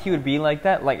person I stressed think out. he would be like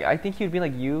that. Like I think he would be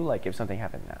like you, like if something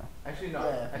happened now. Actually, no.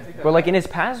 Yeah. I think But like in his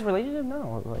past relationship,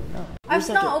 no, like no. I'm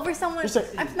second. not over someone. Just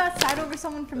a- I'm not sad over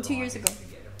someone from 2 years ago.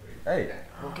 Hey.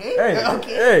 Okay.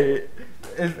 Hey.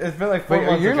 It's been like 4 Wait,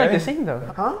 months. you're like okay? the same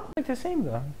though. Huh? Like the same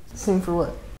though. Sing for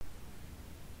what?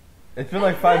 It's been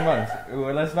like 5 months.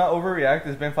 Well, let's not overreact.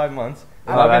 It's been 5 months. It's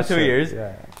Oh, not been that's 2 true. years.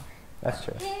 Yeah, that's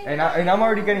true. And I'm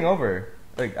already getting over her.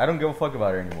 Like, I don't give a fuck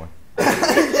about her anymore.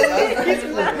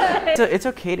 It's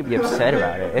okay to be upset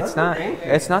about it.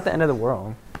 It's not the end of the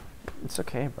world. It's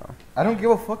okay, bro. I don't give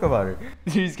a fuck about her.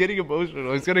 He's getting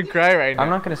emotional. He's gonna cry right now. I'm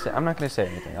not gonna say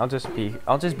anything. I'll just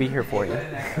be here for you.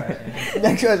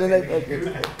 Next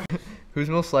question. Who's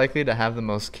most likely to have the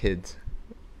most kids?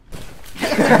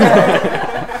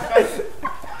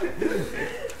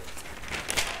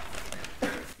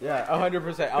 Yeah,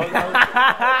 100%.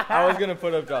 I was gonna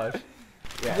put up Josh.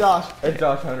 Josh. It's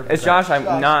Josh, 100%. It's Josh. I'm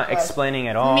Josh, not Josh. explaining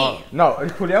at all. Me. No,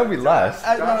 Julian would be less.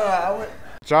 No, I would.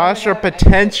 Josh or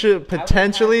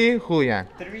potentially Julian.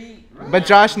 But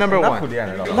Josh number Not one. Julian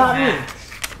at all. Not me.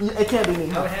 It can't be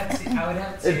me. I would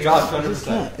have two. It's Josh, It just 100%.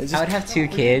 can't. It I just would have 2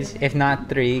 kids, if not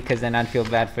 3, because then I'd feel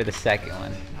bad for the second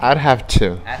one. I'd have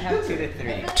 2. I'd have 2 to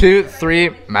 3. 2, 3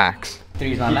 max.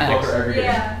 3's my max.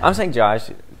 Yeah. I'm saying Josh.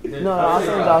 no, I'm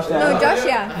saying Josh. No, Josh.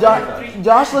 Yeah.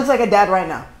 Josh looks like a dad right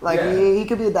now. Like he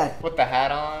could be a dad. With the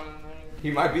hat on. He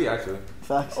might be, actually.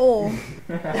 Facts. Oh.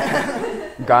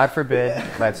 God forbid.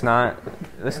 Let's not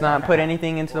put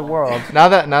anything into the world. Now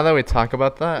that we talk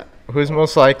about that, who's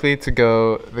most likely to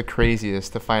go the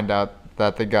craziest to find out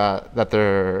that they're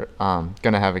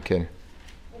gonna have a kid?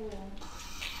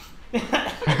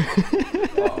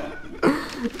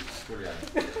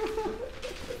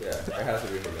 Yeah, it has to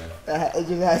be Julian. It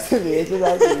just has to be. It just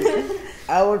has to be.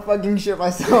 I would fucking shit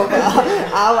myself.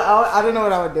 I don't know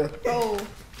what I would do. Oh.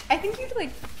 I think you'd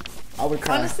like. I would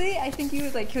cry. Honestly, I think you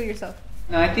would like kill yourself.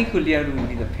 No, I think Julian would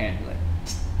be the parent. Like,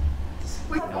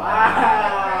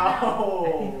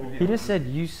 He just said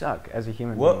you suck as a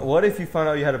human being. What if you found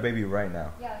out you had a baby right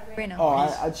now? Right now.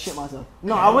 Oh, I'd shit myself.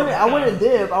 No, I wouldn't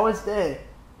dip. I would stay.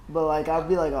 But like, I'd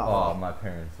be like, Oh, oh. my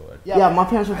parents would. Yeah, my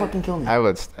parents would fucking kill me. I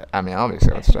would. I mean,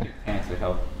 obviously, I would stay. parents would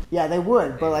help. Yeah, they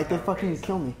would, but like, they'd fucking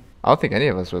kill me. I don't think any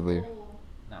of us would leave.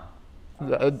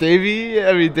 No.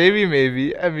 Davey,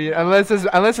 maybe. I mean, unless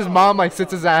his mom like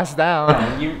sits his ass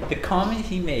down. The comment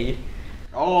he made.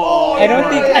 Oh, I don't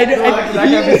think. that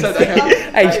can't be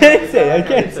said. I can't say. I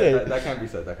can't say. That can't be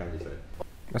said. That can't be said.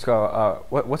 Let's go.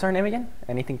 What's our name again?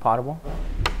 Anything Potable?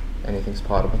 Anything's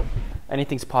potable.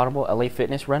 Anything's Potable. LA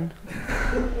Fitness Run.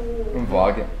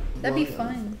 Vlog it. That'd be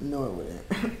fun. No, it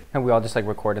wouldn't. And we all just like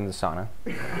record in the sauna.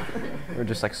 We're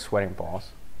just like sweating balls.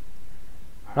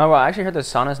 No, well, I actually heard the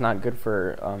sauna's not good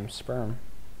for sperm.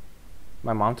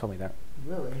 My mom told me that.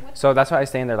 Really? So that's why I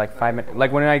stay in there like 5 minutes.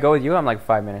 Like when I go with you, I'm like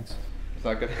 5 minutes. It's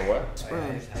not good for what?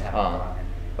 Sperm.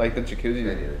 Like the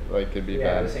jacuzzi, like could be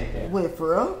Yeah, the bad. same thing. Wait,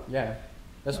 for real? Yeah.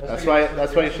 That's why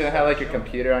you shouldn't have like your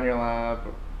computer on your lap,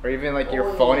 or even like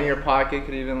your phone in your pocket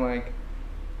could even like.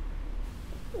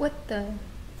 What the?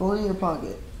 Phone in your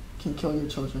pocket can kill your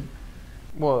children.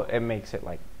 Well, it makes it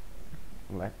like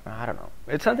I don't know.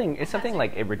 It's something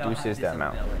like it reduces the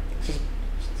amount. It's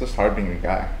just hard being a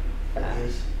guy.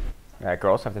 Yeah,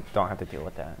 girls don't have to deal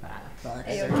with that.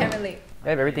 Hey, yo, can't relate. They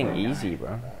have everything easy,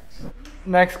 bro.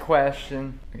 Next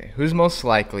question. Okay, who's most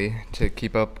likely to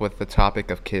keep up with the topic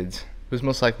of kids? Who's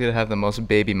most likely to have the most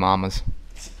baby mamas?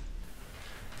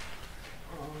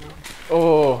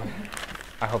 Oh,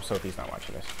 I hope Sophie's not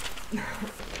watching this.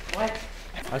 What?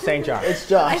 I'm saying Josh. It's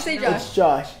Josh. I say Josh. It's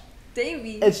Josh.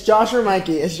 Davey. It's Josh or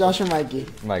Mikey. It's Josh or Mikey.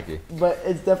 Mikey. But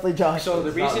it's definitely Josh. So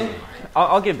the reason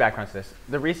I'll give background to this.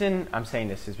 The reason I'm saying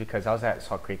this is because I was at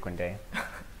Salt Creek one day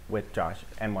with Josh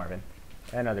and Marvin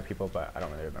and other people, but I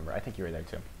don't really remember. I think you were there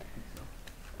too.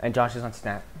 And Josh is on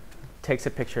Snap, takes a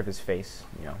picture of his face,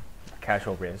 you know,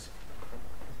 casual riz.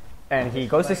 And he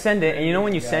goes to send it, and you know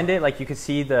when you send it, like you could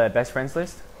see the best friends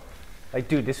list? Like,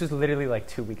 dude, this was literally like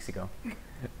 2 weeks ago.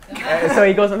 So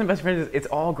he goes on the best friends list. It's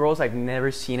all girls I've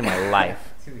never seen in my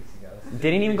life. 2 weeks ago.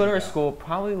 Didn't even go to our school.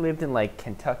 Probably lived in like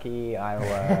Kentucky,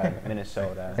 Iowa,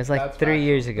 Minnesota. It's like 3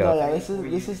 years No, ago. yeah, this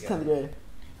is 10th grade.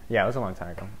 Yeah, it was a long time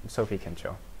ago. Sophie can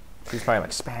chill. She's probably like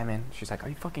spamming. She's like, "Are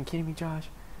you fucking kidding me, Josh?"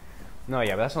 No,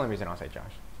 yeah, but that's the only reason I'll say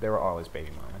Josh. They were all his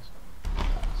baby mamas.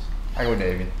 I go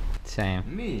Davey. Same.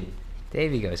 Me.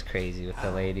 Davey goes crazy with the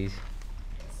ladies.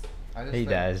 He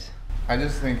does. I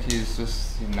just think he's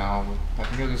just, you know, I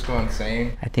think he'll just go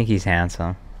insane. I think he's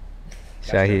handsome.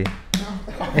 So he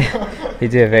he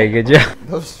did a very good job.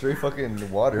 That was straight fucking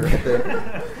water right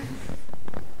there.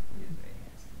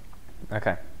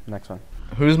 Okay, next one.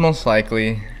 Who's most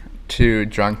likely to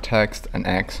drunk text an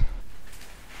ex?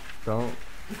 Don't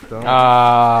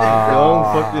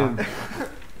Ah. fucking.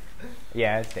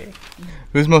 Yeah, it's Davey.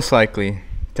 Who's most likely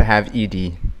to have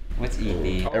ED? What's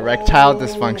ED? Erectile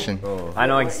dysfunction. Oh. I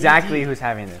know exactly who's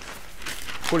having this.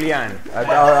 Julian.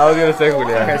 I was gonna say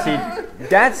Julian. Okay, see,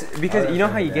 that's because you know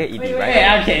how you get ED, right?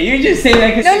 Hey, okay, you just say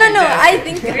that. No. I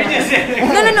think.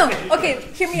 No. Okay,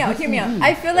 hear me out.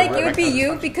 I feel like it would be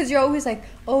you because you're always like,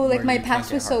 oh, like my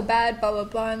past was so bad, blah blah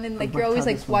blah, and then like you're always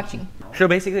like watching. So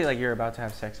basically, like you're about to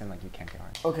have sex and like you can't get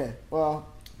hard. Okay, well,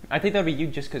 I think that'd be you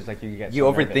just because like you get You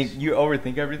so overthink. nervous. You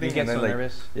overthink everything. You get and then, so like,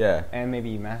 nervous. Yeah. And maybe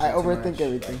you masturbate I too overthink much.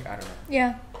 everything. Like, I don't know.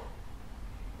 Yeah.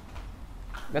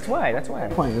 That's why.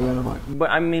 point, you're gonna point. But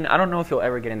I mean, I don't know if you'll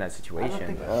ever get in that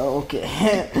situation.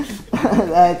 Okay.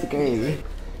 That's crazy.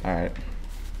 All right.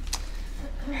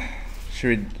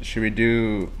 Should we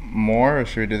do more or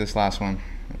should we do this last one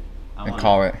and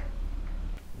call it?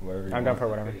 Whatever you I'm down want. for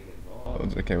whatever.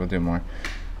 Okay, we'll do more.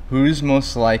 Who's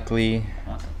most likely? I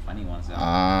want some funny ones though.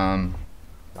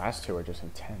 Last two are just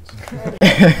intense.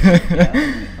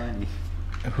 Funny.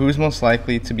 Who's most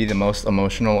likely to be the most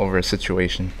emotional over a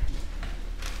situation?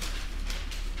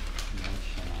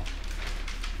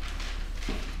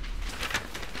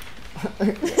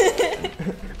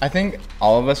 I think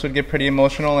all of us would get pretty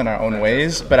emotional in our own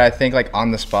ways, but I think like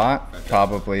on the spot,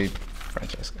 probably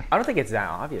Francesca. I don't think it's that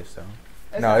obvious though.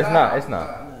 No, it's not. It's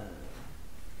not.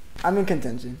 I'm in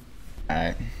contention.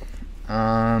 All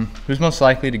right. Who's most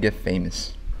likely to get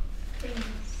famous?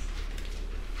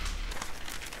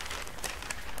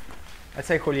 I'd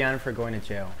say Julian for going to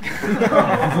jail.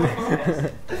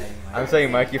 I'm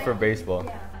saying Mikey for baseball.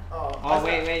 Oh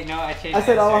wait, no, I changed. I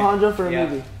said my answer. Alejandro for a Yeah.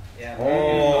 movie. Yeah.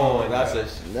 Oh, that's it.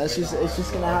 It's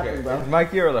just gonna happen, bro.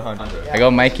 Mikey or Alejandro? I go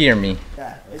Mikey or me.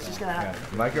 Yeah, it's just gonna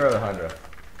happen. Mikey or Alejandro?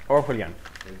 Or Julian.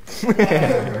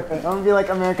 I'm gonna be like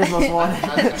America's Most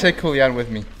Wanted. Take Julian with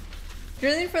me.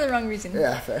 You're in for the wrong reason.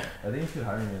 Yeah, fair. I think you should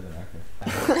hire me as an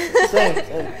actor.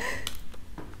 Same.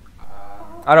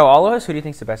 Out of all of us, who do you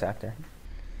think's the best actor?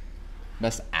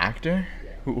 Best actor?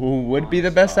 Who would be the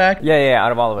best actor? Yeah.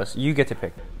 Out of all of us, you get to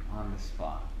pick. On the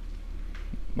spot.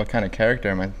 What kind of character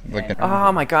am I looking at?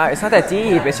 Oh my god, it's not that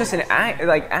deep. It's just an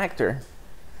actor.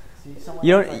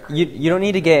 You don't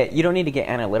need to get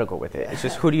analytical with it. It's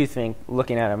just who do you think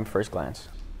looking at him first glance?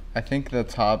 I think the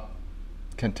top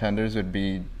contenders would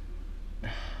be.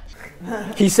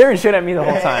 He's staring shit at me the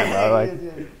whole time, bro. Like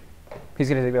he's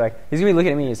gonna be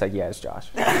looking at me. He's like, yeah, it's Josh.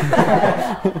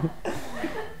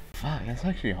 Fuck, that's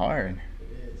actually hard.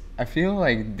 I feel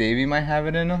like Davey might have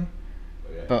it in him,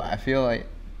 but I feel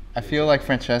like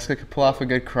Francesca could pull off a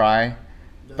good cry.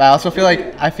 But I also feel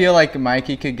like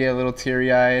Mikey could get a little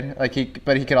teary-eyed.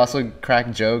 But he could also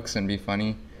crack jokes and be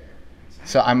funny.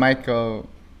 So I might go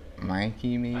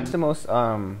Mikey maybe. Who's the most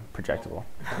projectable?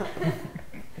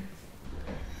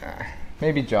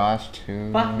 Maybe Josh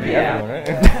too. Fuck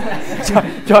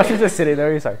Yeah. Josh is just sitting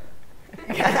there. He's like,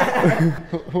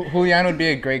 Julian would be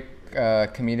a great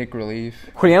comedic relief.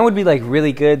 Julian would be like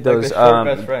really good. Like Those the short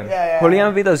best friend. Julian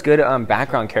would be those good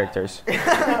background characters.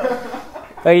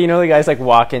 Like you know the guys like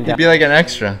walking He'd down. be like an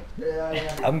extra.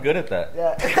 I'm good at that.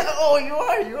 Yeah. Oh, you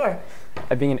are.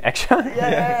 Being an extra.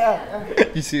 Yeah.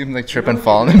 You see him like trip and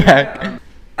fall in the back.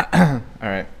 All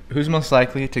right. Who's most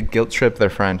likely to guilt trip their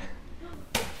friend?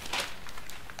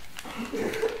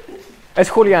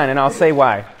 It's Julian, and I'll say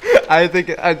why. I think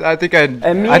I'd.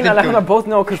 And me and Alejandro both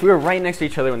know because we were right next to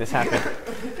each other when this happened.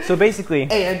 So basically.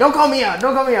 Hey, don't call me out.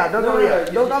 Don't call me out.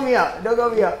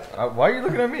 Why are you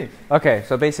looking at me? Okay,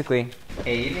 so basically.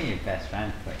 Hey, even your best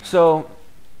friend. So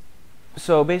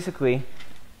basically,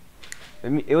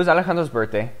 it was Alejandro's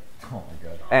birthday, Oh my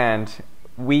god. and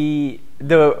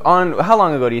how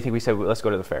long ago do you think we said let's go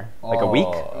to the fair? Like a week?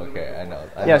 Okay, I know.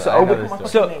 Yeah. I know this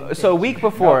story. So a week No,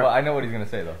 before. but I know what he's gonna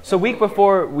say though. So a week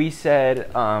before we said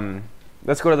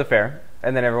let's go to the fair,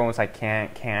 and then everyone was like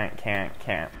can't.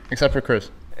 Except for Chris.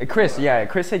 Chris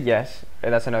said yes.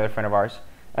 And that's another friend of ours.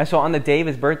 And so on the day of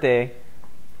his birthday,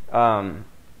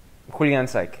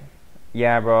 Julian's like,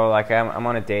 yeah, bro, like I'm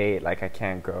on a date, like I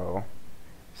can't go,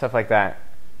 stuff like that.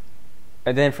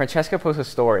 And then Francesca posts a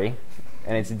story,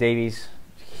 and it's Davy's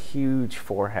huge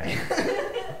forehead.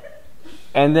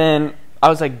 And then I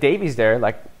was like, Davy's there,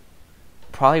 like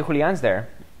probably Julian's there,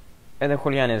 and then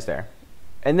Julian is there,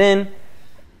 and then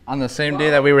On the same day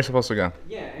that we were supposed to go.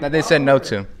 That they said no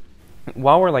to.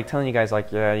 while we're like telling you guys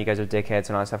like yeah you guys are dickheads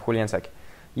and all that stuff, Julian's like,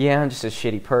 yeah, I'm just a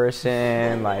shitty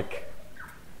person, like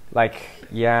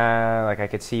yeah, like I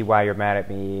could see why you're mad at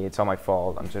me, it's all my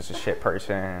fault, I'm just a shit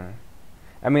person.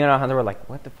 I mean, Alejandro were like,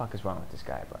 what the fuck is wrong with this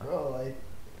guy, bro? Bro,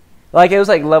 Like it was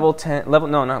like level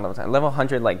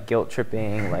 100 like guilt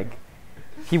tripping, like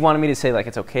he wanted me to say like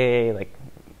it's okay, like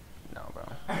no, bro.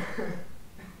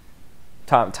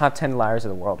 top 10 liars of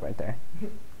the world right there.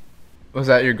 Was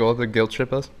that your goal to guilt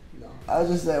trip us? no. I was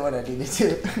just saying what I needed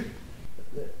to.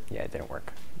 Yeah, it didn't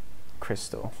work. Chris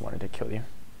still wanted to kill you.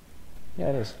 Yeah,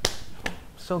 it is.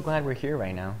 So glad we're here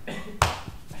right now.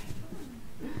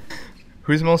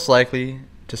 Who's most likely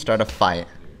to start a fight?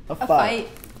 A A fight.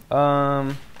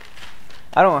 I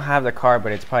don't have the car,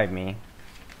 but it's probably me.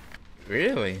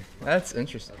 Really? That's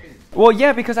interesting. Well,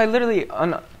 yeah, because I literally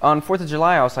on 4th of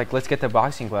July I was like, let's get the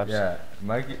boxing gloves. Yeah,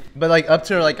 Mikey. But like up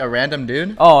to like a random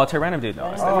dude? Oh, to a random dude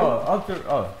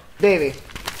though. Davey.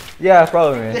 Yeah,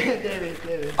 probably me.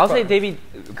 David. I'll say Davey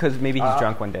because maybe he's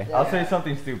drunk one day. I'll say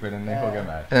something stupid and then he'll get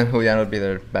mad. And then Julian would be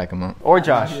there to back him up. Or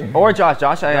Josh.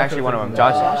 Josh, I actually one of them.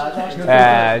 Josh.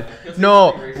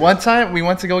 No, one time we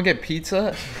went to go get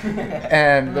pizza,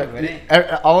 and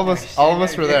all of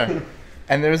us were there,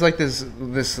 and there was like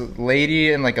this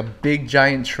lady in like a big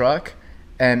giant truck,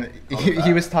 and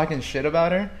he was talking shit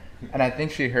about her, and I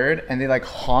think she heard, and they like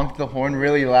honked the horn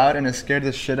really loud, and it scared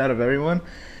the shit out of everyone.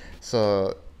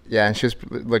 So yeah, and she was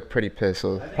like pretty pissed.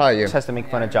 So probably you. Just has to make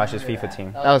fun of Josh's FIFA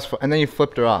team. That was fun. And then you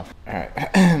flipped her off. All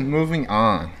right, moving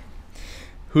on.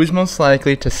 Who's most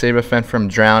likely to save a friend from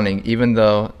drowning, even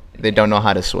though they don't know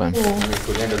how to swim?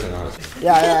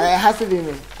 Yeah, it has to be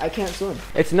me. I can't swim.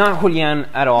 It's not Julian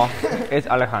at all. It's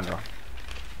Alejandro.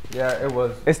 Yeah, it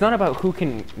was. It's not about who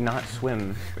can not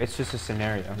swim. It's just a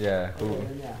scenario. Yeah.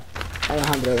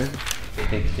 Alejandro.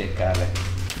 Big dick Alex.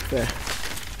 Fair.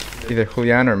 Either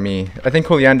Julian or me. I think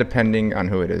Julian, depending on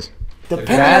who it is.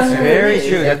 That's very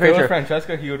true. If That's it very was true.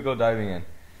 Francesca, he would go diving in.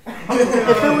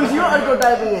 If it was you, I'd go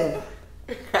diving in.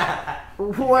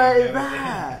 What is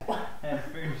that?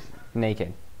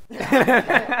 Naked.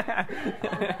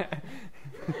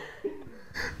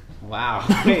 Wow.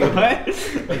 Wait, what?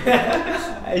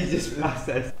 I just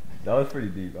processed. That was pretty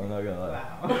deep. I'm not gonna lie.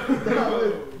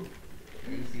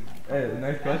 Hey,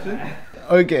 nice question.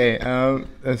 Okay,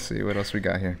 let's see what else we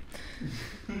got here.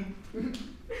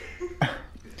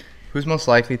 Who's most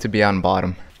likely to be on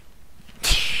bottom?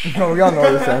 No, we all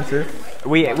know this answer.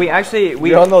 We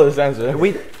all know this answer.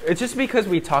 It's just because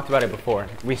we talked about it before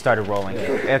we started rolling.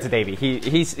 That's Davey.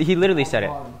 He literally said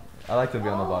it. I like to be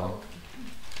on the bottom.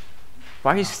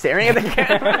 Why are you staring at the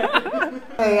camera?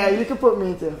 Hey, yeah, you can put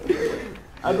me too.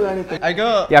 I'll do anything. I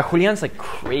go. Yeah, Julian's like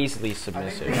crazily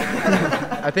submissive.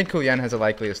 I think Julian has the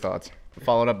likeliest thoughts,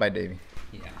 followed up by Davey.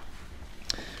 Yeah.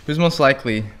 Who's most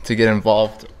likely to get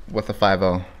involved with the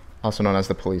 5-0, also known as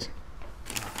the police?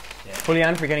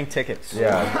 Julian for getting tickets.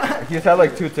 Yeah, he's had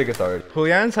like 2 tickets already.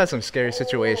 Julian's had some scary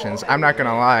situations. I'm not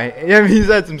gonna lie. Yeah, he's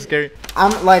had some scary.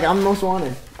 I'm most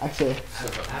wanted, actually.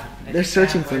 They're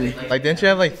searching for me. Like, didn't you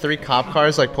have like 3 cop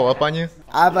cars like pull up on you?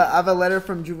 I have a letter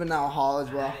from juvenile hall as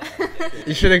well.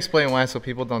 You should explain why, so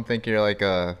people don't think you're like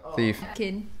a thief.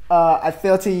 Kid. I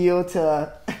failed to yield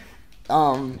to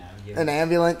an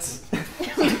ambulance.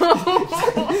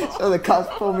 So the cops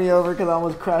pulled me over because I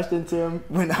almost crashed into him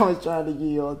when I was trying to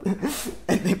yield,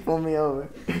 and they pulled me over.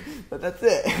 But that's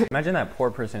it. Imagine that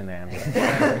poor person in the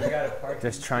ambulance,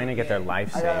 just trying to get their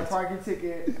life I got a saved. parking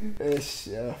ticket.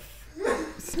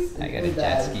 I got a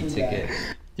jet ski ticket.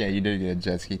 Yeah, you did get a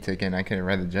jet ski ticket, and I couldn't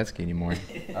ride the jet ski anymore.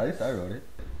 At least I wrote it.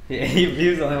 Yeah, he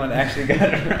was the only one that actually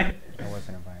got it right. I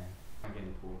wasn't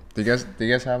invited. Do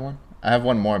you guys have one? I have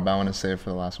one more, but I want to save it for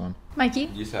the last one. Mikey? You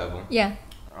used to have one. Yeah.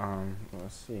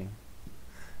 Let's see.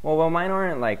 Well, mine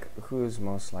aren't like who's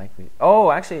most likely.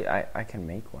 Oh, actually, I can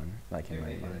make one like in my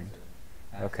mind.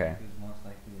 Okay.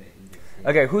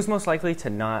 Okay, who's most likely to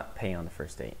not pay on the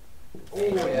first date? Oh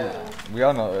yeah. We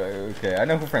all know. Okay, I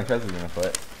know who Francesca's gonna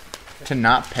put. To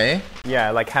not pay? Yeah,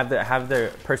 like have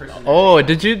the person. Oh,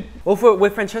 did you? Well,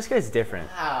 with Francesca, it's different.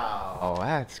 Oh,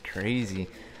 that's crazy.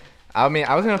 I mean,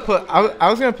 I was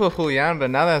gonna put Julian,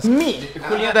 but now that's Me.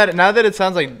 Now that it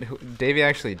sounds like Davey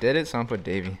actually did it, so I'm gonna put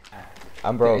Davey.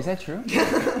 I'm broke. Is that true?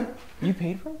 You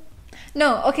paid for it?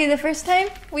 No, okay, the first time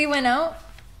we went out,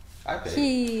 I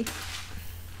paid.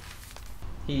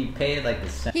 He paid like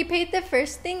the he paid the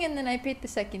first thing and then I paid the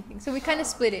second thing. So we kind of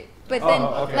split it. But then,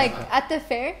 like, at the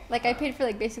fair, like, I paid for,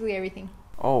 like, basically everything.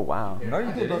 Oh wow. No,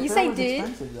 you didn't. Yes, I did.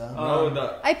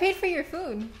 No, I paid for your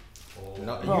food.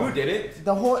 no, you didn't.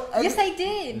 The whole. Yes, I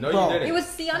did. No, Bro. you didn't. It was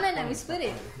Sienna and I, we split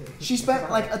it. She spent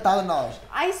like $1,000.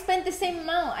 I spent the same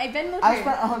amount. I Venmoed I her.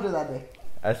 spent $100 that day.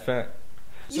 I spent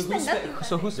You spent nothing.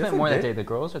 So who spent I more that did. day, the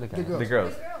girls or the guys? the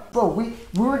girls. Bro, we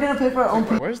were gonna pay for our own.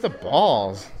 Where's the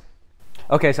balls?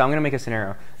 Okay, so I'm gonna make a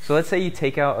scenario. So let's say you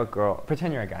take out a girl.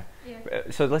 Pretend you're a guy. Yeah.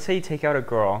 So let's say you take out a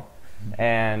girl,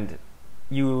 and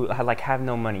you have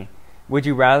no money. Would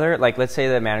you rather, like, let's say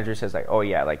the manager says, like, oh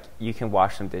yeah, like, you can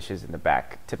wash some dishes in the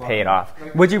back to pay it off.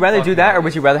 Would you rather do that, or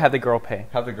would you rather have the girl pay?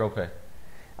 Have the girl pay.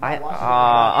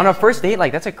 On a first date,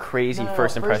 like, that's a crazy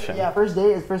first impression. Yeah, first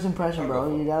date is first impression,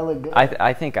 bro. You gotta look good.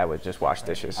 I think I would just wash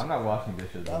dishes. I'm not washing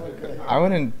dishes. I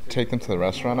wouldn't take them to the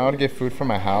restaurant. I would get food from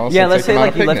my house. Yeah, and let's take say, them on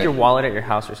a like, you left picnic. your wallet at your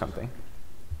house or something.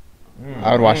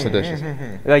 I would wash the dishes.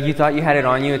 Like, you thought you had it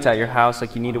on you, it's at your house,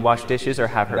 like, you need to wash dishes or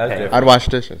have her That's pay. different. I'd wash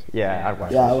dishes. Yeah, I'd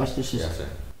wash Yeah, I dishes. watched this. Yeah.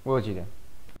 What would you do?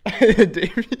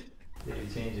 Davey.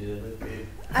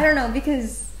 I don't know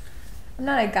because I'm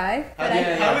not a guy. But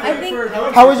I think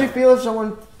How would you feel if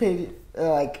someone paid,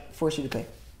 forced you to pay?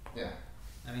 Yeah.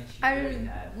 I mean, I she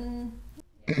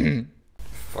don't. that.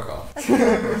 Fuck off.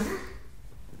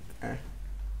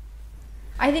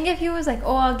 I think if he was like,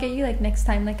 "Oh, I'll get you like next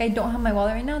time," like I don't have my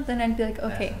wallet right now, then I'd be like,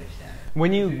 "Okay."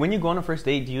 When you go on a first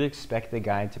date, do you expect the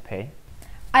guy to pay?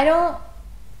 I don't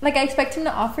like. I expect him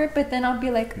to offer, but then I'll be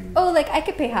like, "Oh, like I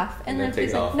could pay half," and then And then if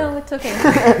he's take like, the "No, it's okay."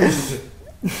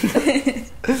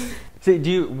 So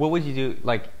what would you do?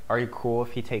 Like, are you cool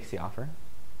if he takes the offer,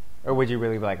 or would you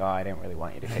really be like, "Oh, I didn't really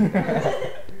want you to take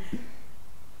it"?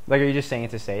 Like, are you just saying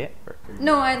it to say it? Or,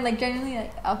 No, I like genuinely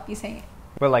like I'll be saying it.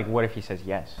 but like, what if he says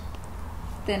yes?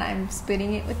 Then I'm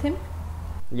splitting it with him.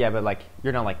 Yeah, but like,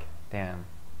 you're not like, damn.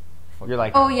 You're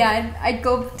like, Oh yeah, I'd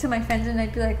go to my friends and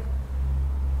I'd be like,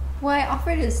 "Well, I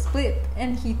offered a split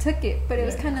and he took it, but it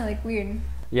was kind of like weird."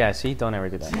 yeah. See, don't ever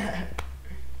do that.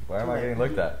 Why am I getting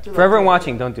looked at? For everyone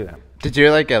watching, don't do that. Did you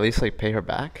like at least like pay her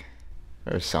back,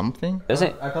 or something?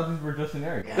 Doesn't I thought these were just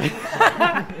scenarios.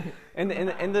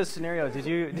 in the scenario, did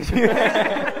you?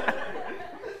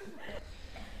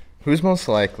 Who's most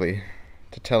likely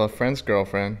to tell a friend's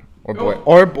girlfriend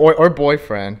or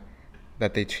boyfriend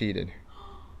that they cheated?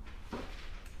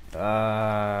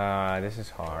 This is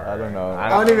hard. I don't know. I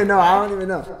don't even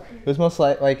know. Who's most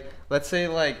like let's say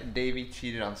like Davey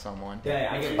cheated on someone. Yeah,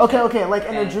 I get Okay, like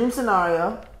in a dream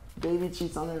scenario, Davey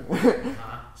cheats on her.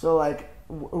 So like,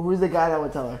 who's the guy that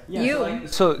would tell her? You.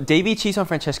 So Davey cheats on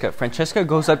Francesca. Francesca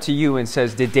goes up to you and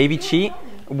says, "Did Davey cheat?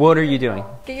 What are you doing?"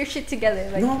 Get your shit together.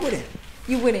 Like No, I wouldn't.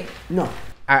 you wouldn't. No.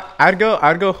 I'd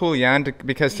go Julian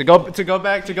because to go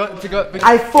back to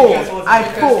I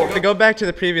fold. to go back to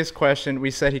the previous question,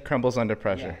 we said he crumbles under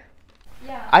pressure.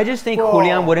 Yeah. I just think Whoa.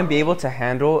 Julian wouldn't be able to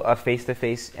handle a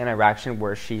face-to-face interaction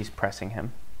where she's pressing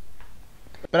him.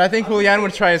 But I think Julian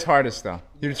would try his hardest though.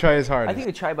 He would try his I hardest. think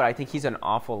he'd try, but I think he's an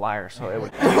awful liar, so it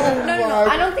would. No.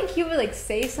 I don't think he would like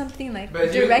say something like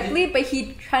directly, but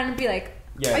he'd try to be like,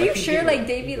 "Are you sure like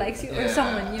Davey likes you or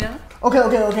someone?" You know?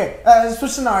 Okay. Let's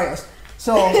switch scenarios.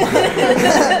 So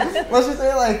let's just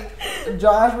say like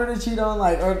Josh were to cheat on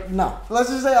let's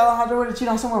just say Alejandro were to cheat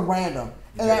on someone random,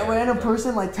 and that random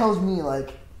person like tells me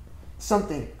like,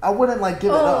 something. I wouldn't like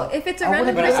give it Oh, up. if it's a I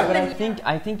random wouldn't give person, it up. then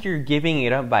I think you're giving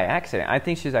it up by accident. I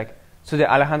think she's like, so did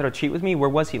Alejandro cheat with me? Where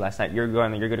was he last night? You're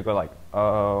gonna go like,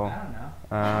 oh. I don't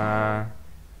know.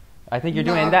 I think you're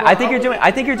No, doing that. bro, I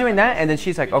think you're doing that, and then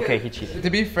she's like, okay, he cheated. To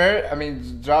be fair, I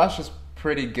mean, Josh is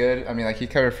pretty good. I mean, like, he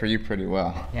covered for you pretty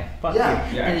well. Yeah, fuck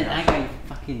Yeah. you. And then I got you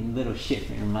fucking little shit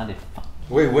from your motherfucker.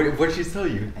 Wait, what did she tell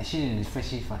you? She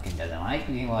fucking doesn't like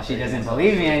me. Well, she doesn't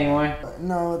believe me anymore.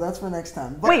 No, that's for next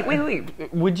time. But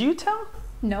Wait. Would you tell?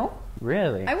 no,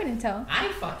 Really? I wouldn't tell.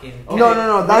 I fucking.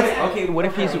 No. That's Okay, what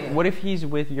if he's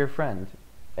with your friend,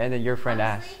 and then your friend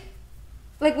asks,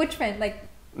 Like which friend? Like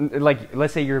like,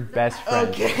 let's say your best friend,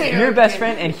 Okay, your best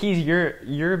friend, and he's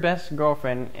your best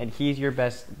girlfriend, and he's your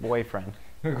best boyfriend.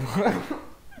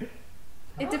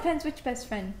 it depends which best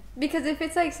friend. Because if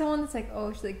it's like someone that's like,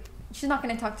 oh, she's not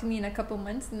gonna talk to me in a couple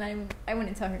months, then I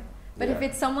wouldn't tell her. But if Yeah.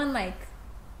 it's someone like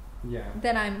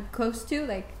that I'm close to,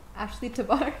 like Ashley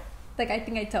Tabar, like I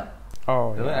think I tell.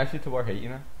 Oh, Doesn't yeah. actually Tabar hate you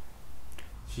now?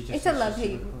 It's a love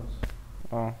hate.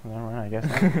 Oh, never mind. I guess.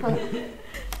 Not.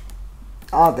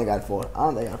 I don't think I'd fold.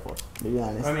 To be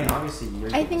honest. I mean, obviously,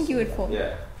 I think you would fold.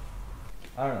 Yeah.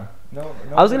 I don't know. No.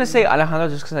 I was gonna say Alejandro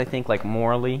just because I think like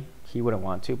morally he wouldn't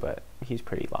want to, but he's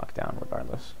pretty locked down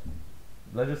regardless.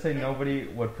 Let's just say nobody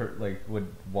would would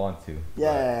want to.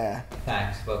 Yeah.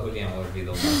 Facts, but Julian would be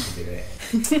the one to do it.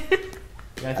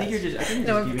 Yeah, I think you're just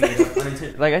No, giving it up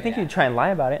unintentionally. Like I think you try and lie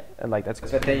about it, and like that's.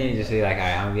 But then you just be like,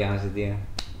 alright, I'm gonna be honest with you.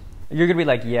 You're gonna be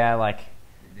like, yeah, like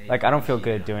I don't feel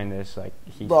good doing this. Like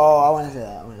he. Bro, I want to say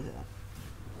that.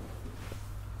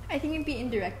 I think it'd be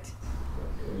indirect.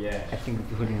 Yeah. I think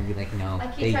Julian would be like, no,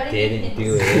 Like you they try to didn't get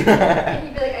do hints. it. And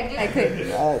he'd be like, I did. I could.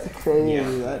 That's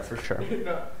crazy. That's For sure.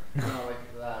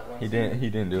 He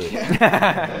didn't do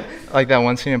it. Like that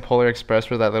one scene in Polar Express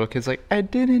where that little kid's like, I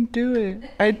didn't do it.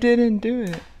 You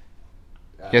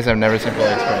guys have never seen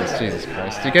Polar Express. Jesus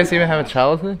Christ. Do you guys even have a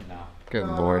childhood? No. Good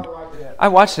lord. I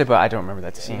watched it, but I don't remember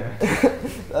that scene.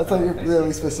 that's like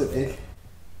really specific.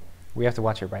 We have to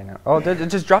watch it right now. Oh,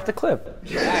 just drop the clip.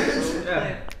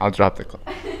 I'll drop the clip.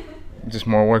 Just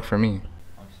more work for me.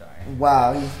 I'm sorry.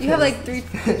 Wow. You have like 3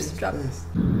 clips to drop.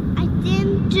 I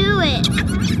didn't do it.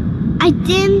 I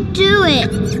didn't do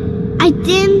it. I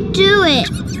didn't do it.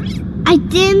 I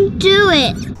didn't do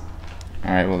it.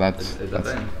 All right. Well, that's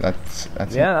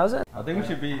Yeah, that was it. I think we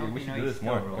should do this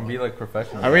more and be like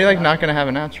professional. Are we like not gonna have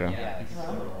an outro? Yeah, it's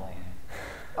so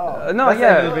rolling. No,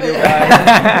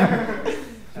 yeah.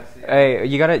 Hey,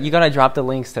 you gotta drop the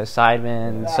links to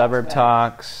Sidemen, Suburb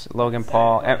Talks, Logan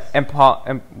Paul, and Paul,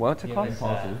 and what's it called?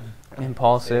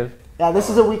 Impulsive. Yeah, this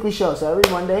is a weekly show, so every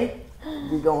Monday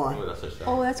we go on.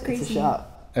 Oh, that's It's a crazy.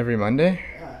 shop. Every Monday?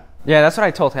 Yeah, that's what I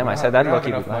told him. I said that we don't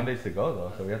lucky. have enough Mondays to go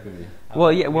though, so we have to be.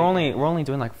 Well, yeah, we're only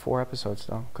doing like 4 episodes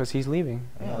though, cause he's leaving.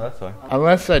 No, that's fine.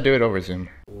 Unless I do it over Zoom.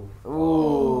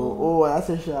 Ooh, that's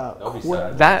a shop. That'll be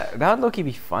sad. That would low-key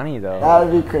be funny though. That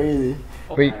would be crazy.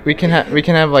 We can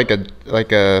have like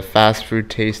a fast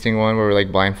food tasting one where we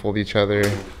like blindfold each other,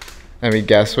 and we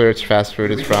guess which fast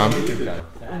food it's from.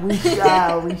 We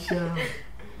shall.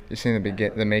 You're seeing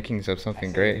the makings of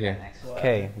something great here.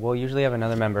 Okay, we'll usually have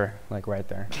another member like right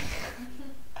there,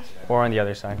 or on the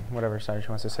other side, whatever side she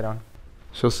wants to sit on.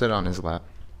 She'll sit on his lap.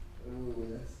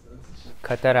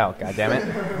 Cut that out, goddammit.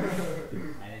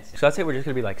 So I'd say we're just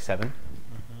gonna be like 7.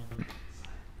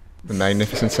 The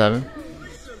Magnificent Seven.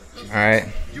 All right,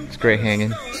 it's great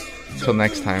hanging. Until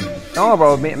next time. Oh,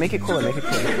 bro, make it cooler, make it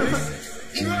cooler.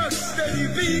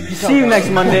 See you next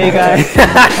Monday,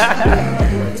 guys.